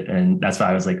appreciate it. And that's why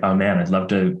I was like, oh man, I'd love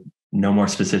to know more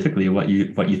specifically what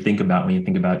you think about when you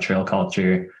think about trail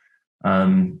culture.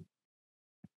 I'm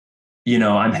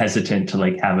hesitant to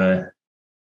like have a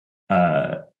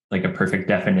perfect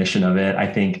definition of it. I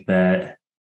think that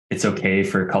it's okay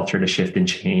for culture to shift and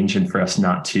change, and for us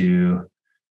not to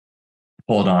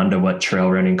hold on to what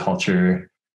trail running culture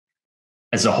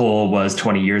as a whole was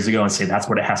 20 years ago and say that's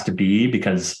what it has to be,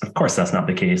 because of course that's not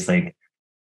the case. Like,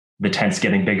 the tent's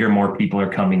getting bigger, more people are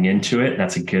coming into it.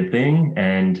 That's a good thing.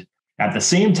 And at the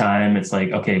same time, it's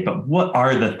like, okay, but what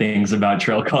are the things about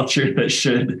trail culture that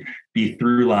should be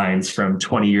through lines from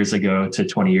 20 years ago to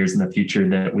 20 years in the future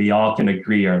that we all can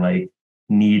agree are like,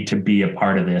 need to be a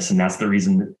part of this? And that's the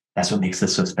reason, that's what makes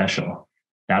this so special.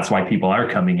 That's why people are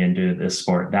coming into this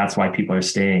sport. That's why people are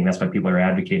staying. That's why people are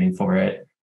advocating for it.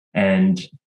 And,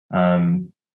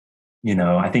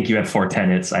 I think you had 4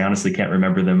 tenets. I honestly can't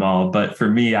remember them all. But for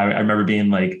me, I remember being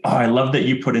like, oh, I love that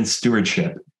you put in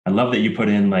stewardship. I love that you put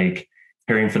in like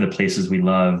caring for the places we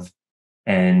love.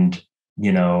 And,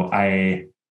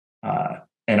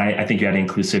 I think you had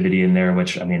inclusivity in there,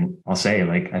 which, I mean, I'll say,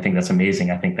 like, I think that's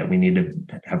amazing. I think that we need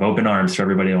to have open arms for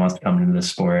everybody that wants to come into this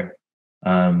sport.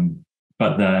 But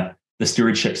the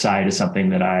stewardship side is something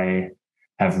that I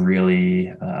have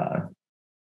really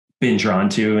been drawn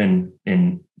to in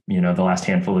the last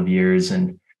handful of years.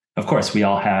 And of course, we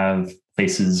all have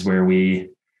places where we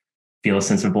feel a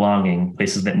sense of belonging,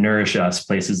 places that nourish us,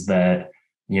 places that,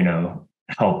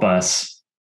 help us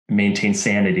maintain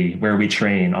sanity, where we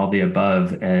train, all the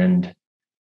above. And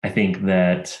I think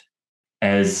that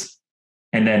and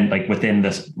then like within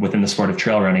the sport of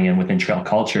trail running and within trail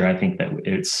culture, I think that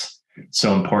it's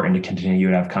so important to continue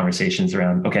to have conversations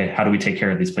around, okay, how do we take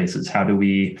care of these places? How do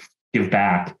we give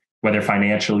back, whether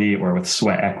financially or with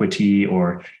sweat equity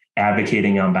or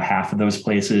advocating on behalf of those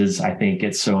places? I think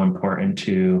it's so important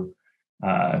to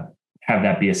have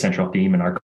that be a central theme in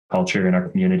our culture and our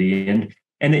community.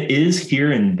 And it is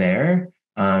here and there.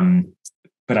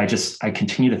 But I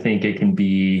continue to think it can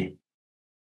be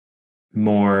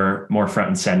more front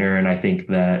and center. And I think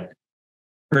that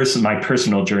my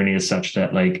personal journey is such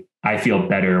that like, I feel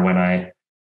better when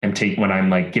I'm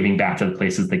like giving back to the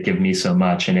places that give me so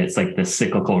much. And it's like this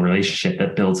cyclical relationship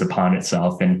that builds upon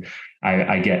itself. And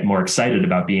I get more excited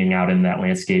about being out in that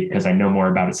landscape because I know more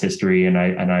about its history and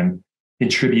I'm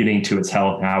contributing to its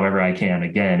health however I can.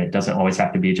 Again, it doesn't always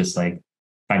have to be just like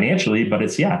financially, but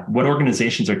it's, what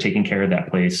organizations are taking care of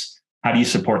that place? How do you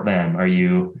support them? Are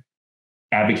you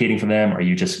advocating for them? Are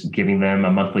you just giving them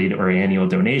a monthly or annual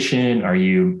donation? Are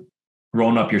you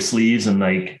rolling up your sleeves and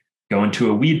like going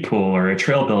to a weed pool or a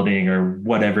trail building or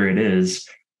whatever it is?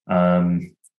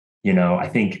 I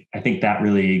think that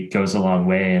really goes a long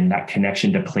way, and that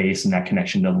connection to place and that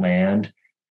connection to land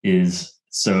is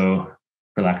so,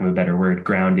 for lack of a better word,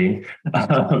 grounding.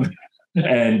 And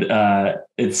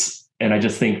I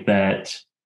just think that,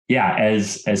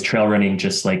 as trail running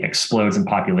just like explodes in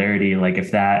popularity, like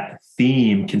if that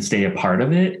theme can stay a part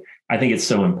of it, I think it's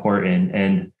so important.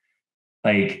 And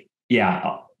like,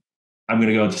 I'm going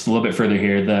to go just a little bit further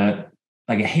here.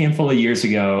 Like a handful of years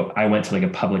ago, I went to like a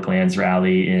public lands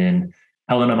rally in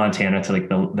Helena, Montana, to like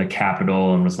the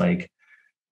capital, and was like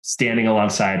standing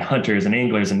alongside hunters and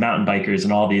anglers and mountain bikers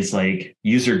and all these like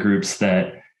user groups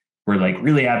that were like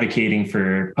really advocating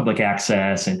for public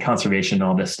access and conservation and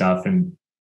all this stuff. And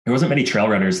there wasn't many trail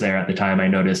runners there at the time, I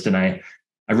noticed. And I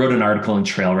wrote an article in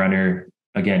Trail Runner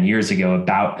again years ago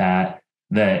about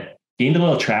that gained a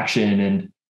little traction,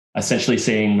 and essentially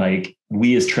saying like,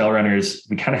 we as trail runners,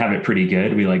 we kind of have it pretty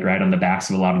good. We like ride on the backs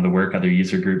of a lot of the work other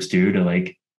user groups do to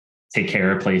like take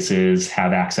care of places,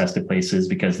 have access to places,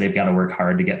 because they've got to work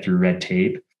hard to get through red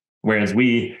tape. Whereas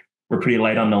we're pretty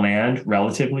light on the land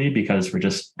relatively, because we're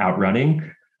just out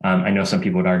running. I know some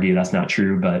people would argue that's not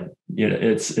true, but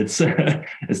it's it's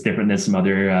different than some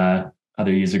other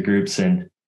user groups. And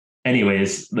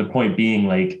anyways, the point being,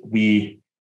 like, we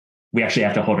actually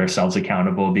have to hold ourselves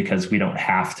accountable, because we don't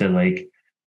have to like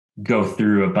go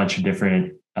through a bunch of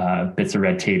different bits of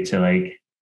red tape to like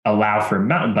allow for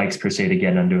mountain bikes per se to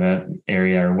get into an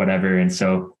area or whatever. And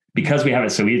so because we have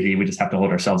it so easy, we just have to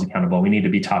hold ourselves accountable. We need to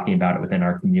be talking about it within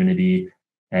our community.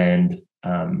 And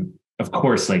of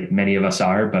course, like many of us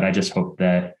are, but I just hope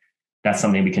that that's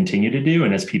something we continue to do.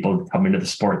 And as people come into the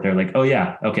sport, they're like, oh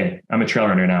yeah, okay, I'm a trail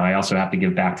runner now. I also have to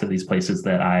give back to these places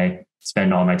that I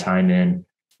spend all my time in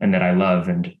and that I love.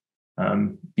 And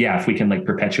yeah, if we can like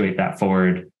perpetuate that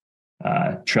forward,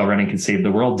 trail running can save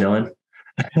the world, Dylan.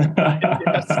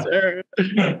 Yes, sir.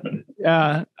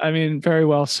 Yeah, I mean, very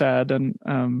well said.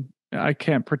 And I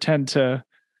can't pretend to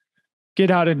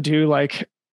get out and do like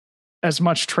as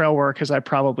much trail work as I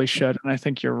probably should. And I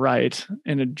think you're right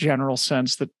in a general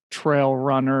sense that trail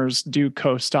runners do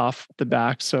coast off the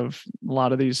backs of a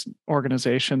lot of these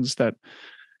organizations that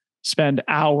spend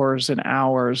hours and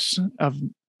hours of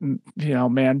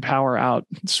manpower out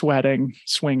sweating,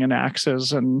 swinging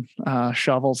axes and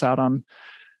shovels out on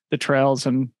the trails.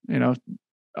 And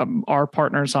our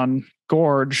partners on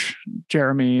Gorge,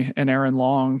 Jeremy and Aaron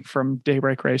Long from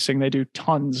Daybreak Racing, they do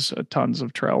tons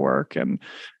of trail work, and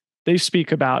they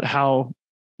speak about how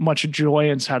much joy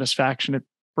and satisfaction it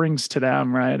brings to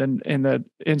them, right? And in the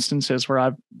instances where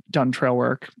I've done trail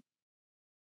work,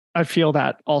 I feel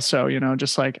that also,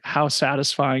 just like how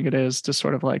satisfying it is to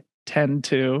sort of like tend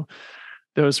to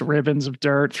those ribbons of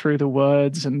dirt through the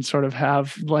woods and sort of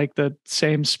have like the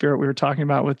same spirit we were talking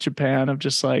about with Japan of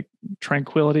just like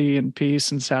tranquility and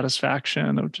peace and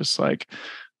satisfaction of just like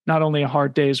not only a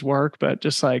hard day's work, but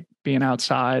just like being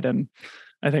outside. And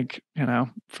I think,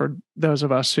 for those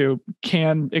of us who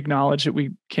can acknowledge that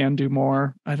we can do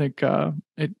more, I think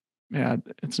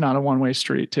it's not a one-way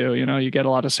street too. You get a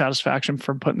lot of satisfaction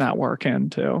from putting that work in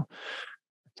too.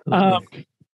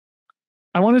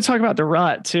 I want to talk about the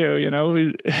rut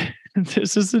too.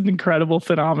 This is an incredible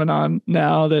phenomenon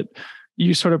now that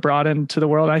you sort of brought into the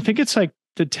world. I think it's like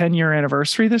the 10-year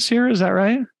anniversary this year. Is that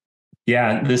right?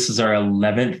 Yeah, this is our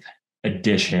 11th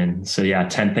edition. So yeah,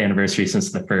 10th anniversary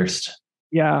since the first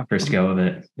go of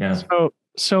it. Yeah.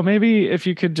 So maybe if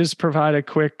you could just provide a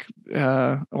quick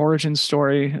origin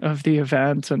story of the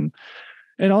event, and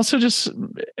also just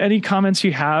any comments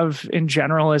you have in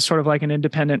general as sort of like an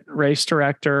independent race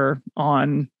director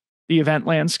on the event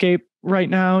landscape right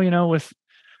now, with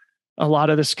a lot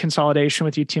of this consolidation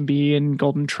with UTMB and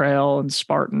Golden Trail and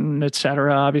Spartan, et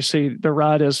cetera. Obviously the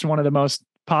Rut is one of the most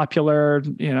popular,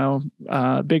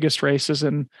 biggest races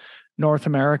in North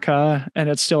America, and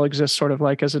it still exists sort of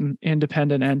like as an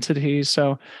independent entity.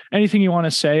 So anything you want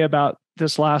to say about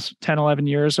this last 10, 11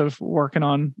 years of working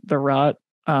on the Rut,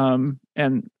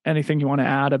 and anything you want to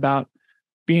add about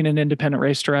being an independent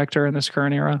race director in this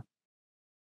current era?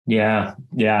 Yeah.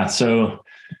 So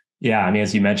yeah, I mean,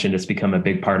 as you mentioned, it's become a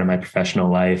big part of my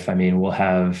professional life. I mean,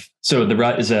 so the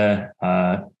Rut is a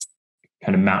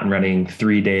kind of mountain running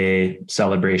 3-day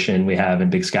celebration we have in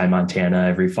Big Sky, Montana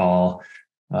every fall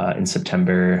in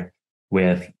September,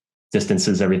 with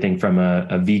distances, everything from a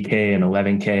VK and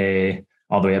 11K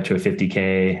all the way up to a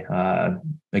 50K,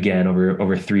 again,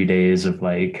 over 3 days of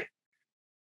like,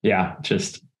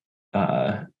 just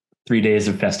 3 days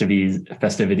of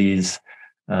festivities.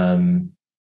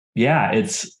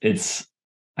 It's,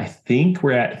 I think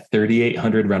we're at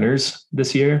 3,800 runners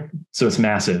this year. So it's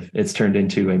massive. It's turned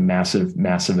into a massive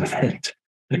event,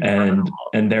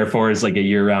 and therefore is like a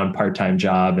year-round part-time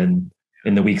job. And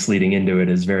in the weeks leading into it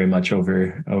is very much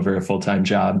over a full-time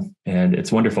job. And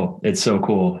it's wonderful. It's so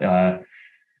cool. I'll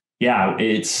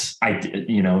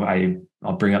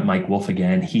bring up Mike Wolf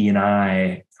again. He and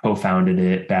I co-founded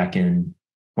it back in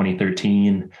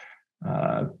 2013.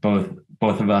 Both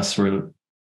of us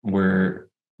were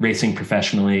racing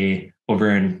professionally over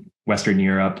in Western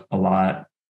Europe a lot,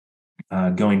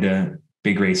 going to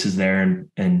big races there.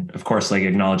 And of course, like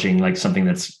acknowledging like something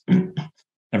that's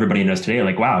everybody knows today,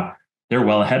 like, wow, they're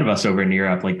well ahead of us over in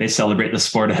Europe. Like they celebrate the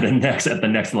sport at the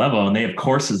next level, and they have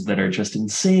courses that are just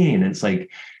insane. It's like,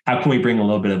 how can we bring a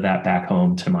little bit of that back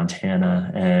home to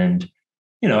Montana? And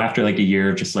after like a year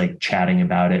of just like chatting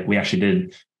about it, we actually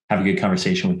did have a good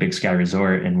conversation with Big Sky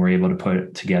Resort, and we're able to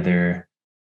put together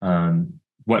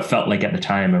what felt like at the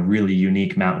time a really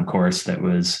unique mountain course that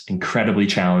was incredibly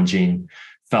challenging.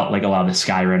 Felt like a lot of the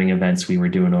sky running events we were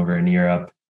doing over in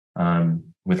Europe,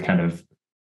 with kind of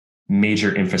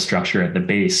major infrastructure at the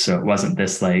base. So it wasn't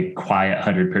this like quiet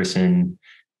 100-person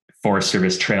Forest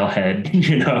Service trailhead,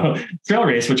 trail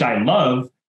race, which I love,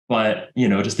 but,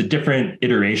 just a different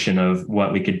iteration of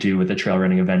what we could do with a trail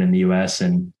running event in the US.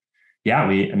 And yeah,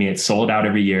 it's sold out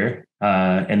every year.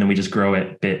 And then we just grow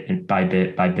it bit by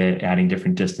bit by bit, adding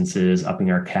different distances,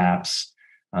 upping our caps.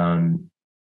 And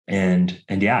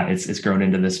yeah, it's grown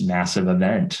into this massive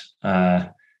event.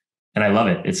 And I love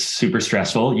it. It's super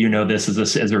stressful. This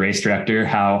as a race director,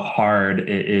 how hard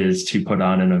it is to put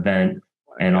on an event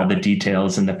and all the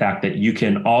details, and the fact that you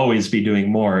can always be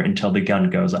doing more until the gun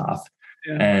goes off.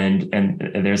 Yeah.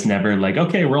 And there's never like,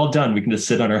 okay, we're all done, we can just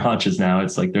sit on our haunches now.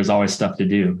 It's like, there's always stuff to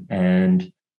do.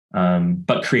 And,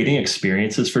 but creating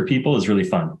experiences for people is really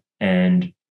fun.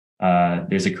 And,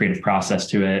 there's a creative process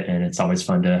to it, and it's always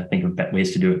fun to think of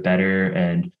ways to do it better.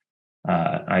 And,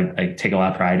 I take a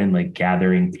lot of pride in like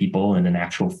gathering people in an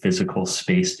actual physical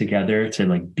space together to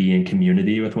like be in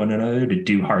community with one another, to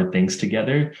do hard things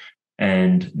together.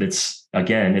 And it's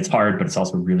hard, but it's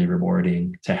also really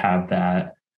rewarding to have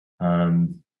that.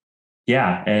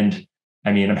 Yeah. And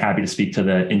I'm happy to speak to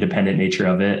the independent nature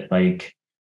of it. Like,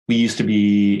 we used to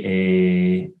be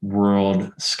a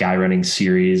World Skyrunning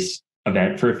Series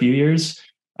event for a few years.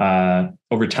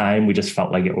 Over time, we just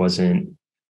felt like it wasn't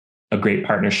a great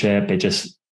partnership. It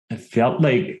felt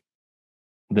like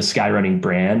the skyrunning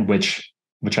brand, which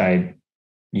I,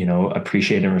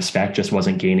 appreciate and respect, just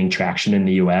wasn't gaining traction in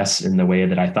the US in the way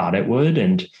that I thought it would.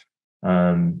 And,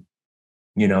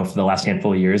 for the last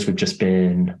handful of years, we've just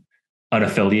been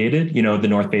unaffiliated. The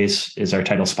North Face is our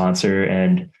title sponsor,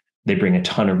 and they bring a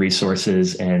ton of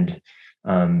resources. And,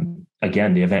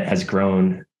 again, the event has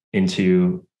grown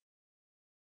into,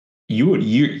 you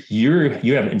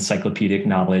have encyclopedic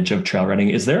knowledge of trail running.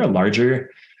 Is there a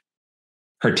larger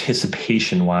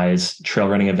participation wise trail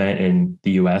running event in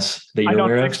the US that you're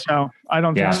aware of? I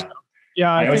don't think so.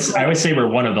 Yeah. I always say we're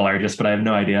one of the largest, but I have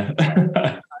no idea.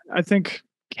 I think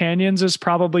Canyons is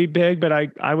probably big, but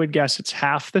I would guess it's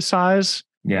half the size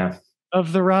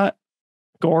of the Rut.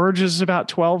 Gorge is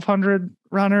about 1,200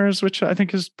 runners, which I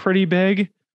think is pretty big.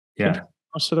 Yeah.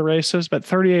 Most of the races, but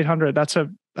 3,800, that's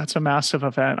a massive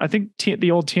event. I think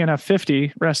the old TNF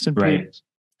 50, rest in peace,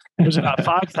 it was about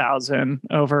 5,000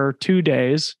 over 2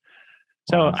 days.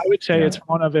 So wow. I would say it's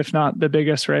one of, if not the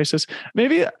biggest races.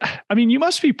 Maybe, you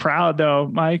must be proud though,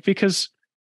 Mike, because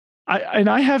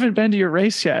I haven't been to your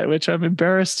race yet, which I'm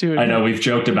embarrassed to admit. I know, we've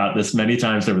joked about this many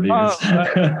times over the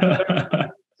years.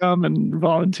 Come and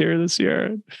volunteer this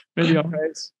year. Maybe I'll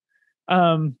race.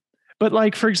 But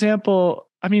like, for example,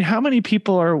 how many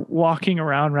people are walking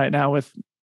around right now with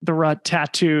the Rut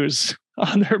tattoos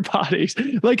on their bodies?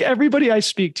 Like, everybody I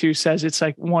speak to says it's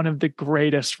like one of the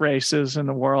greatest races in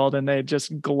the world, and they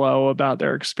just glow about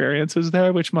their experiences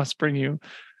there, which must bring you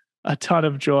a ton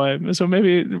of joy. So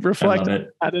maybe reflect on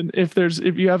that, and if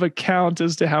you have a count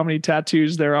as to how many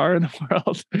tattoos there are in the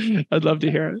world, I'd love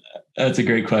to hear it. That's a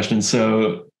great question.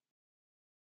 So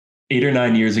 8 or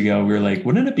 9 years ago, we were like,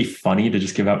 wouldn't it be funny to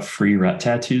just give out free Rut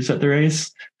tattoos at the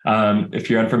race? If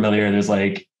you're unfamiliar, there's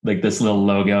like this little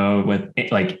logo with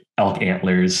like elk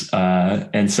antlers.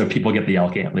 And so people get the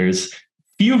elk antlers.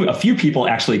 A few people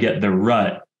actually get the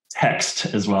Rut text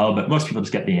as well, but most people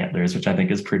just get the antlers, which I think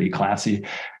is pretty classy.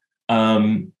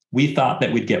 We thought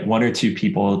that we'd get 1 or 2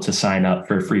 people to sign up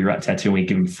for a free Rut tattoo, and we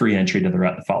give them free entry to the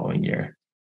Rut the following year.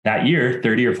 That year,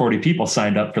 30 or 40 people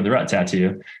signed up for the Rut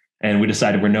tattoo. And we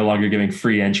decided we're no longer giving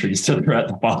free entries to the Rut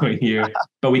the following year,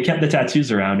 but we kept the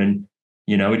tattoos around. And,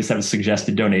 we just have a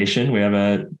suggested donation. We have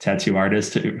a tattoo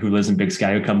artist who lives in Big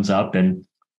Sky who comes up, and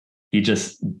he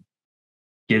just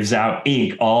gives out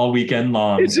ink all weekend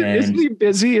long. Isn't he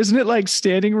busy? Isn't it like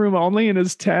standing room only in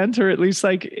his tent, or at least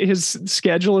like his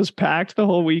schedule is packed the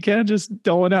whole weekend, just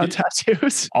doling out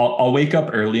tattoos? I'll wake up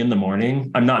early in the morning.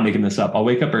 I'm not making this up. I'll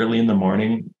wake up early in the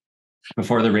morning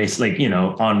before the race,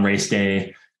 on race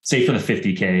day, say for the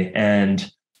 50K.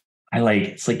 And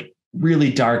it's like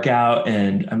really dark out,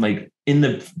 and I'm like in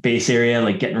the base area,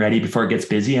 like getting ready before it gets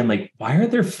busy. I'm like, why are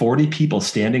there 40 people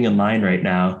standing in line right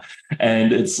now?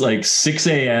 And it's like 6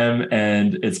 a.m.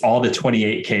 and it's all the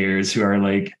 28Kers who are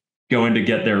like going to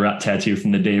get their Rut tattoo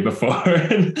from the day before.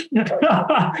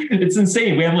 It's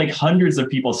insane. We have like hundreds of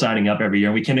people signing up every year,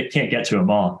 and we can't get to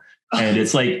them all. And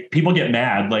it's like, people get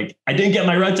mad. Like, I didn't get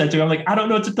my rut tattoo. I'm like, I don't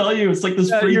know what to tell you. It's like this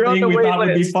free thing we thought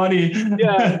would be funny.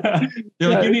 Yeah. They're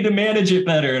like, you need to manage it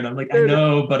better. And I'm like, I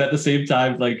know, but at the same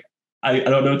time, like, I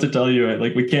don't know what to tell you.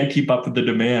 Like, we can't keep up with the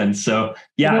demand. So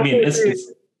yeah, I mean,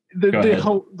 it's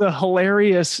the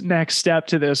hilarious next step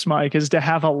to this, Mike, is to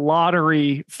have a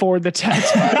lottery for the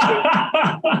tattoo.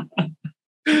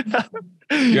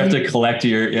 You have to collect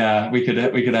your, we could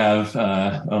have,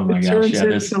 oh my gosh. Yeah.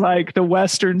 There's like the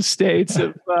Western states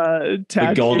of,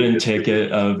 the golden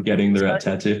ticket of getting the rut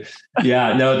tattoo.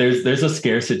 Yeah, no, there's a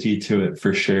scarcity to it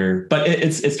for sure, but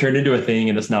it's turned into a thing,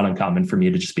 and it's not uncommon for me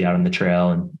to just be out on the trail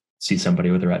and see somebody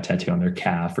with a rut tattoo on their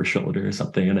calf or shoulder or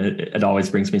something. And it always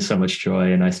brings me so much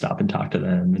joy, and I stop and talk to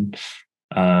them. And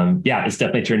it's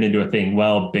definitely turned into a thing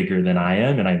well bigger than I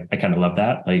am. And I kind of love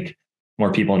that. Like,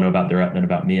 more people know about the rut than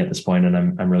about me at this point, and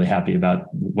I'm really happy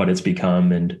about what it's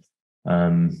become. And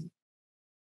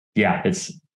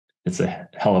it's a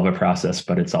hell of a process,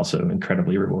 but it's also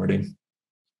incredibly rewarding.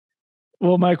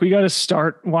 Well, Mike, we got to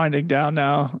start winding down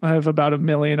now. I have about a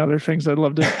million other things I'd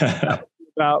love to talk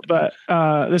about, but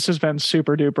this has been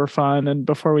super duper fun. And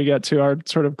before we get to our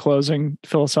sort of closing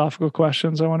philosophical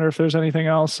questions, I wonder if there's anything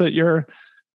else that you're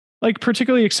like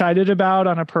particularly excited about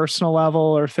on a personal level,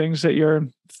 or things that you're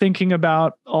thinking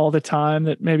about all the time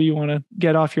that maybe you want to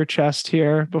get off your chest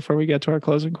here before we get to our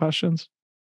closing questions.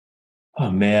 Oh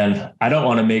man, I don't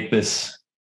want to make this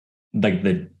like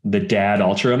the dad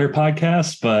ultra runner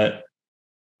podcast, but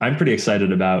I'm pretty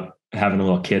excited about having a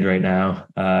little kid right now.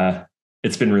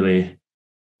 It's been really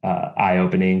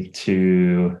eye-opening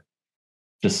to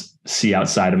just see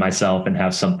outside of myself and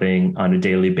have something on a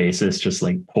daily basis just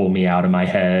like pull me out of my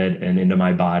head and into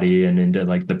my body and into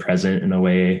like the present in a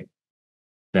way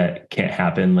that can't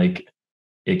happen like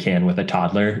it can with a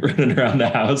toddler running around the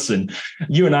house. And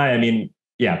you and I mean,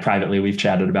 privately we've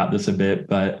chatted about this a bit,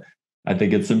 but I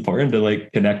think it's important to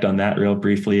like connect on that real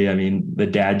briefly. I mean, the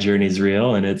dad journey is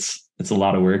real, and it's a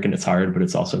lot of work and it's hard, but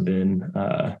it's also been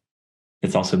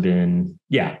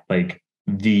like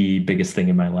the biggest thing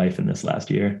in my life in this last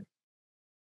year.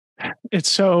 It's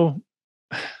so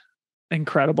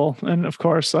incredible. And of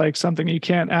course, like something you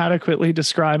can't adequately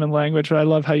describe in language, but I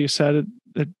love how you said it.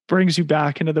 It brings you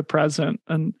back into the present.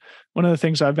 And one of the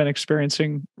things I've been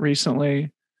experiencing recently,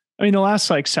 I mean, the last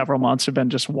like several months have been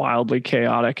just wildly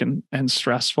chaotic and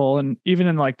stressful. And even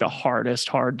in like the hardest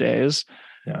hard days,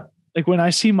 like when I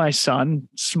see my son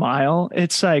smile,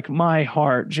 it's like my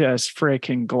heart just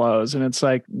freaking glows. And it's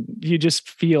like, you just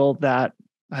feel that,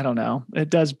 I don't know, it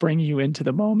does bring you into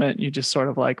the moment. You just sort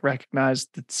of like recognize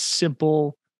the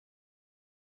simple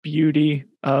beauty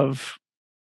of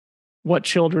what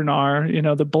children are,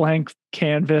 the blank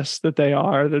canvas that they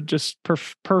are, the just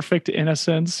perfect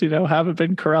innocence, haven't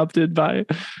been corrupted by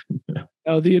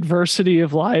the adversity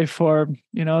of life, or,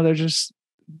 they're just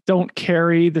don't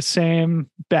carry the same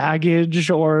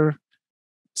baggage or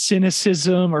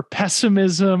cynicism or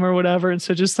pessimism or whatever. And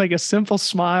so just like a simple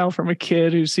smile from a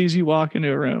kid who sees you walk into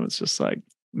a room, it's just like,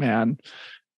 man,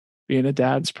 being a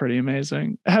dad's pretty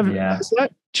amazing. Has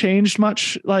that changed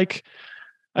much? Like,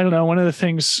 I don't know, one of the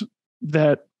things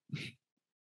that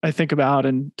I think about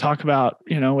and talk about,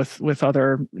 with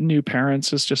other new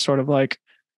parents is just sort of like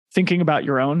thinking about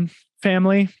your own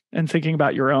family and thinking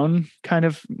about your own kind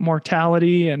of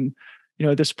mortality. And,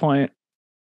 at this point,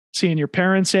 seeing your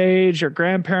parents' age, your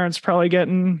grandparents probably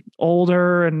getting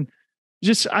older, and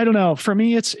just, I don't know, for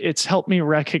me, it's helped me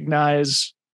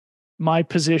recognize my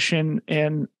position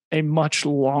in a much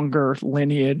longer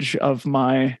lineage of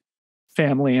my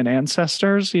family and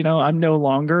ancestors. I'm no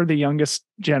longer the youngest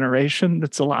generation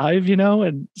that's alive,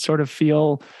 and sort of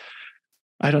feel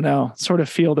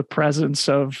the presence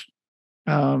of,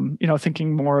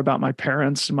 thinking more about my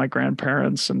parents and my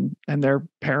grandparents and their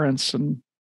parents and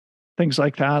things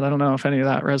like that. I don't know if any of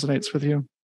that resonates with you.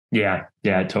 Yeah,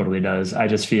 it totally does. I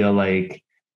just feel like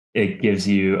it gives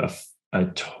you a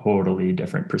totally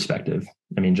different perspective.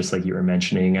 I mean, just like you were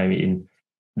mentioning, I mean,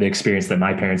 the experience that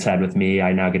my parents had with me,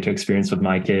 I now get to experience with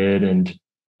my kid. And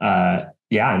I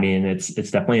mean, it's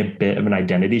definitely a bit of an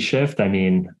identity shift. I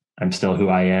mean, I'm still who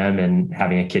I am, and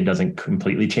having a kid doesn't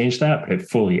completely change that, but it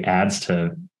fully adds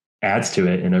to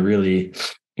it in a really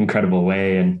incredible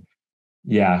way. And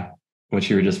what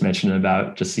you were just mentioning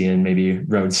about just seeing maybe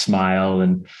Rhodes smile,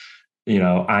 and,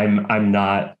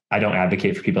 I don't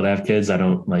advocate for people to have kids. I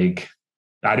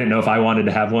didn't know if I wanted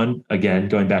to have one. Again,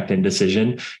 going back to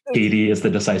indecision, Katie is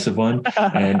the decisive one.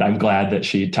 And I'm glad that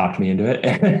she talked me into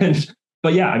it.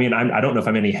 But I mean, I don't know if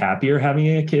I'm any happier having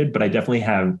a kid, but I definitely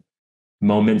have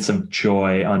moments of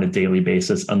joy on a daily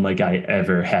basis, unlike I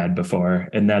ever had before.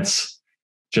 And that's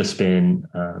just been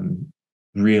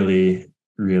really,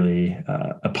 really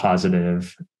a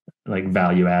positive like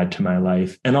value add to my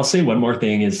life. And I'll say one more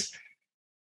thing is,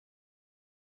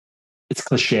 it's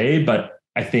cliche, but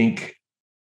I think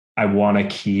I want to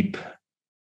keep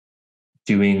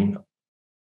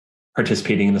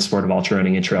participating in the sport of ultra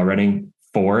running and trail running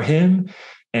for him.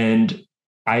 And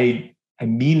I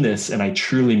mean this, and I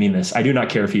truly mean this. I do not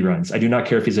care if he runs. I do not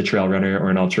care if he's a trail runner or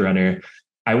an ultra runner.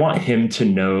 I want him to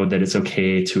know that it's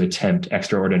okay to attempt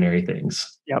extraordinary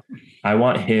things. Yep. I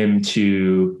want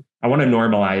to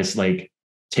normalize like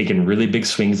taking really big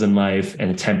swings in life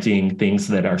and attempting things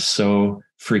that are so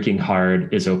freaking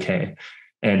hard is okay.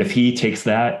 And if he takes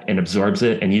that and absorbs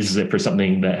it and uses it for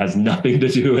something that has nothing to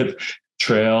do with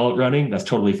trail running, that's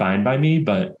totally fine by me.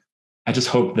 But I just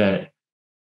hope that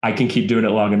I can keep doing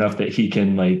it long enough that he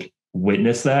can like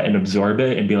witness that and absorb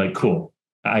it and be like, cool,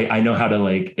 I know how to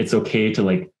like, it's okay to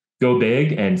like go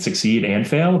big and succeed and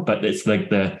fail, but it's like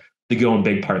the going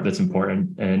big part that's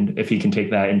important. And if he can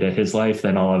take that into his life,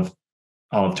 then I'll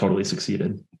have totally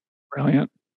succeeded.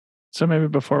 Brilliant. So maybe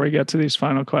before we get to these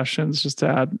final questions, just to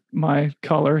add my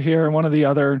color here, one of the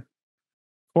other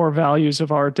core values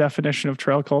of our definition of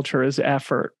trail culture is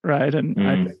effort, right? And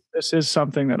I think this is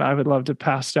something that I would love to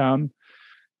pass down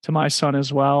to my son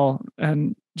as well.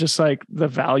 And just like the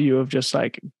value of just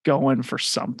like going for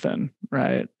something,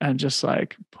 right? And just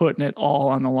like putting it all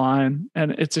on the line.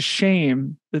 And it's a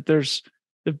shame that there's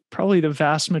probably the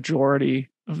vast majority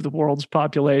of the world's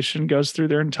population goes through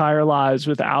their entire lives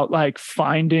without like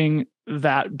finding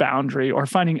that boundary or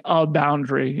finding a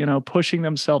boundary, pushing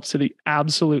themselves to the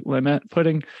absolute limit,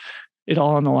 putting it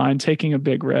all on the line, taking a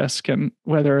big risk. And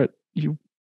whether you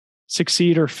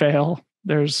succeed or fail,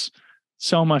 there's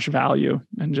so much value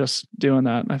in just doing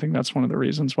that. And I think that's one of the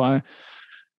reasons why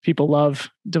people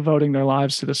love devoting their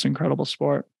lives to this incredible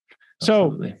sport.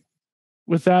 Absolutely. So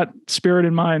with that spirit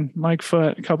in mind, Mike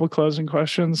Foote, a couple closing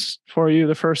questions for you.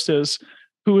 The first is,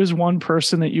 who is one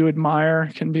person that you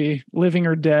admire, can be living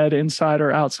or dead, inside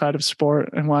or outside of sport,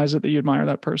 and why is it that you admire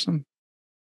that person?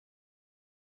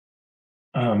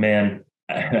 Oh, man.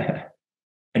 I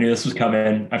knew this was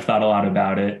coming. I've thought a lot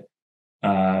about it.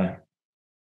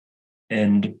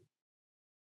 And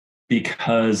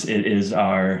because it is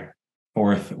our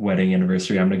 4th wedding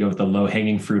anniversary, I'm going to go with the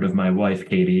low-hanging fruit of my wife,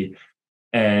 Katie.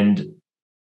 And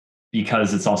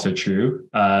because it's also true,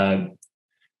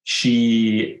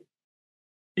 she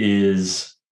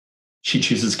chooses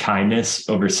kindness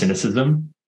over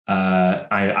cynicism.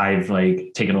 I've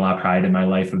like taken a lot of pride in my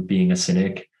life of being a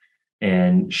cynic,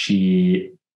 and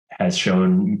she has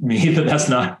shown me that that's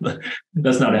not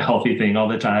a healthy thing all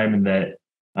the time, and that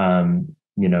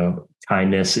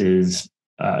kindness is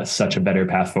such a better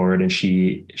path forward. And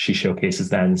she showcases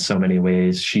that in so many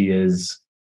ways. She is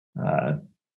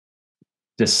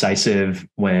decisive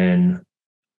when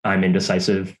I'm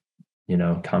indecisive,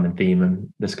 common theme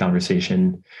in this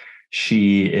conversation.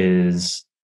 She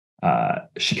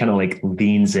kind of like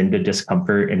leans into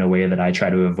discomfort in a way that I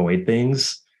try to avoid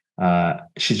things.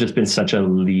 She's just been such a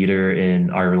leader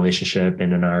in our relationship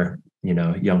and in our,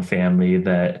 young family,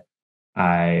 that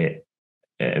I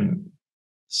am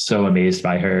so amazed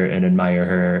by her and admire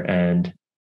her. And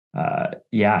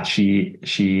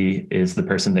she is the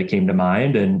person that came to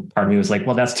mind. And part of me was like,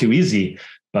 well, that's too easy.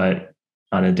 But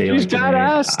on a day she's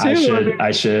like today,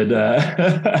 I should.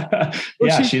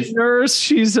 She's a nurse.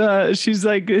 She's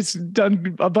like, it's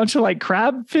done a bunch of like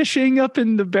crab fishing up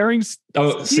in the Bering.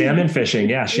 Oh, salmon fishing.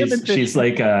 Yeah. She's like, she's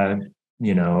a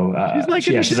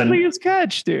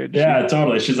catch, dude. Yeah,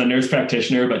 totally. She's a nurse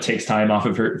practitioner, but takes time off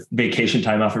of her vacation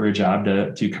time off of her job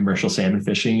to do commercial salmon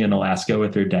fishing in Alaska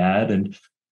with her dad. And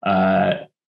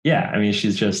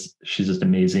she's just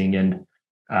amazing. And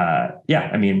a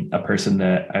person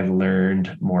that I've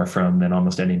learned more from than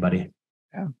almost anybody.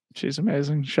 Yeah, she's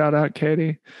amazing. Shout out,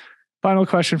 Katie. Final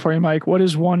question for you, Mike. What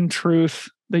is one truth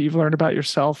that you've learned about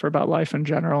yourself or about life in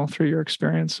general through your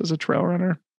experience as a trail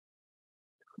runner?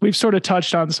 We've sort of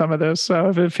touched on some of this, so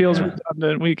if it feels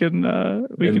redundant, we can.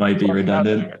 It might be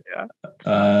redundant.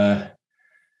 Yeah.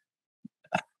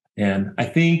 And I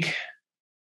think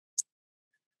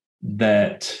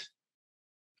that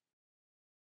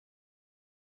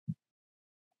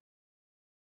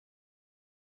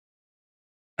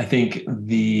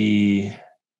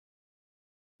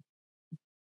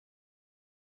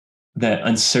that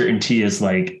uncertainty is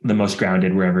like the most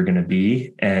grounded we're ever going to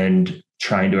be, and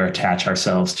trying to attach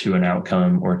ourselves to an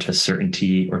outcome or to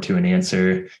certainty or to an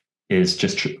answer is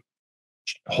just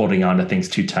holding on to things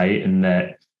too tight. And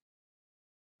that,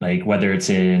 like, whether it's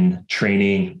in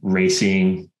training,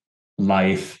 racing,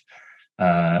 life,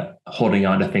 holding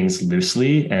on to things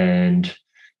loosely and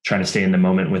trying to stay in the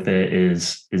moment with it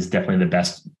is definitely the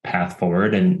best path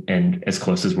forward, and as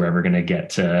close as we're ever going to get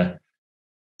to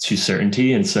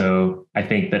certainty. And so I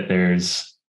think that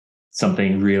there's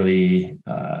something really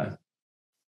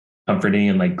comforting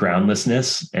in like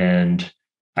groundlessness. And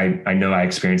I know I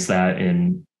experienced that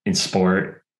in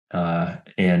sport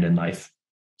and in life.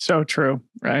 So true,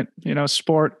 right?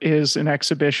 Sport is an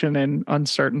exhibition in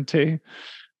uncertainty.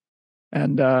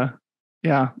 And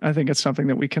yeah, I think it's something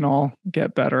that we can all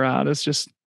get better at, is just,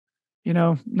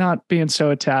 not being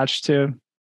so attached to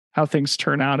how things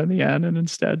turn out in the end, and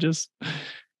instead just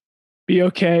be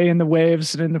okay in the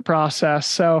waves and in the process.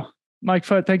 So Mike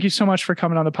Foote, thank you so much for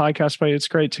coming on the podcast, buddy. It's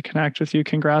great to connect with you.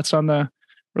 Congrats on the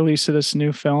release of this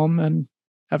new film, and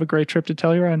have a great trip to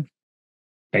Telluride.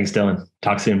 Thanks, Dylan.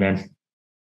 Talk soon, man.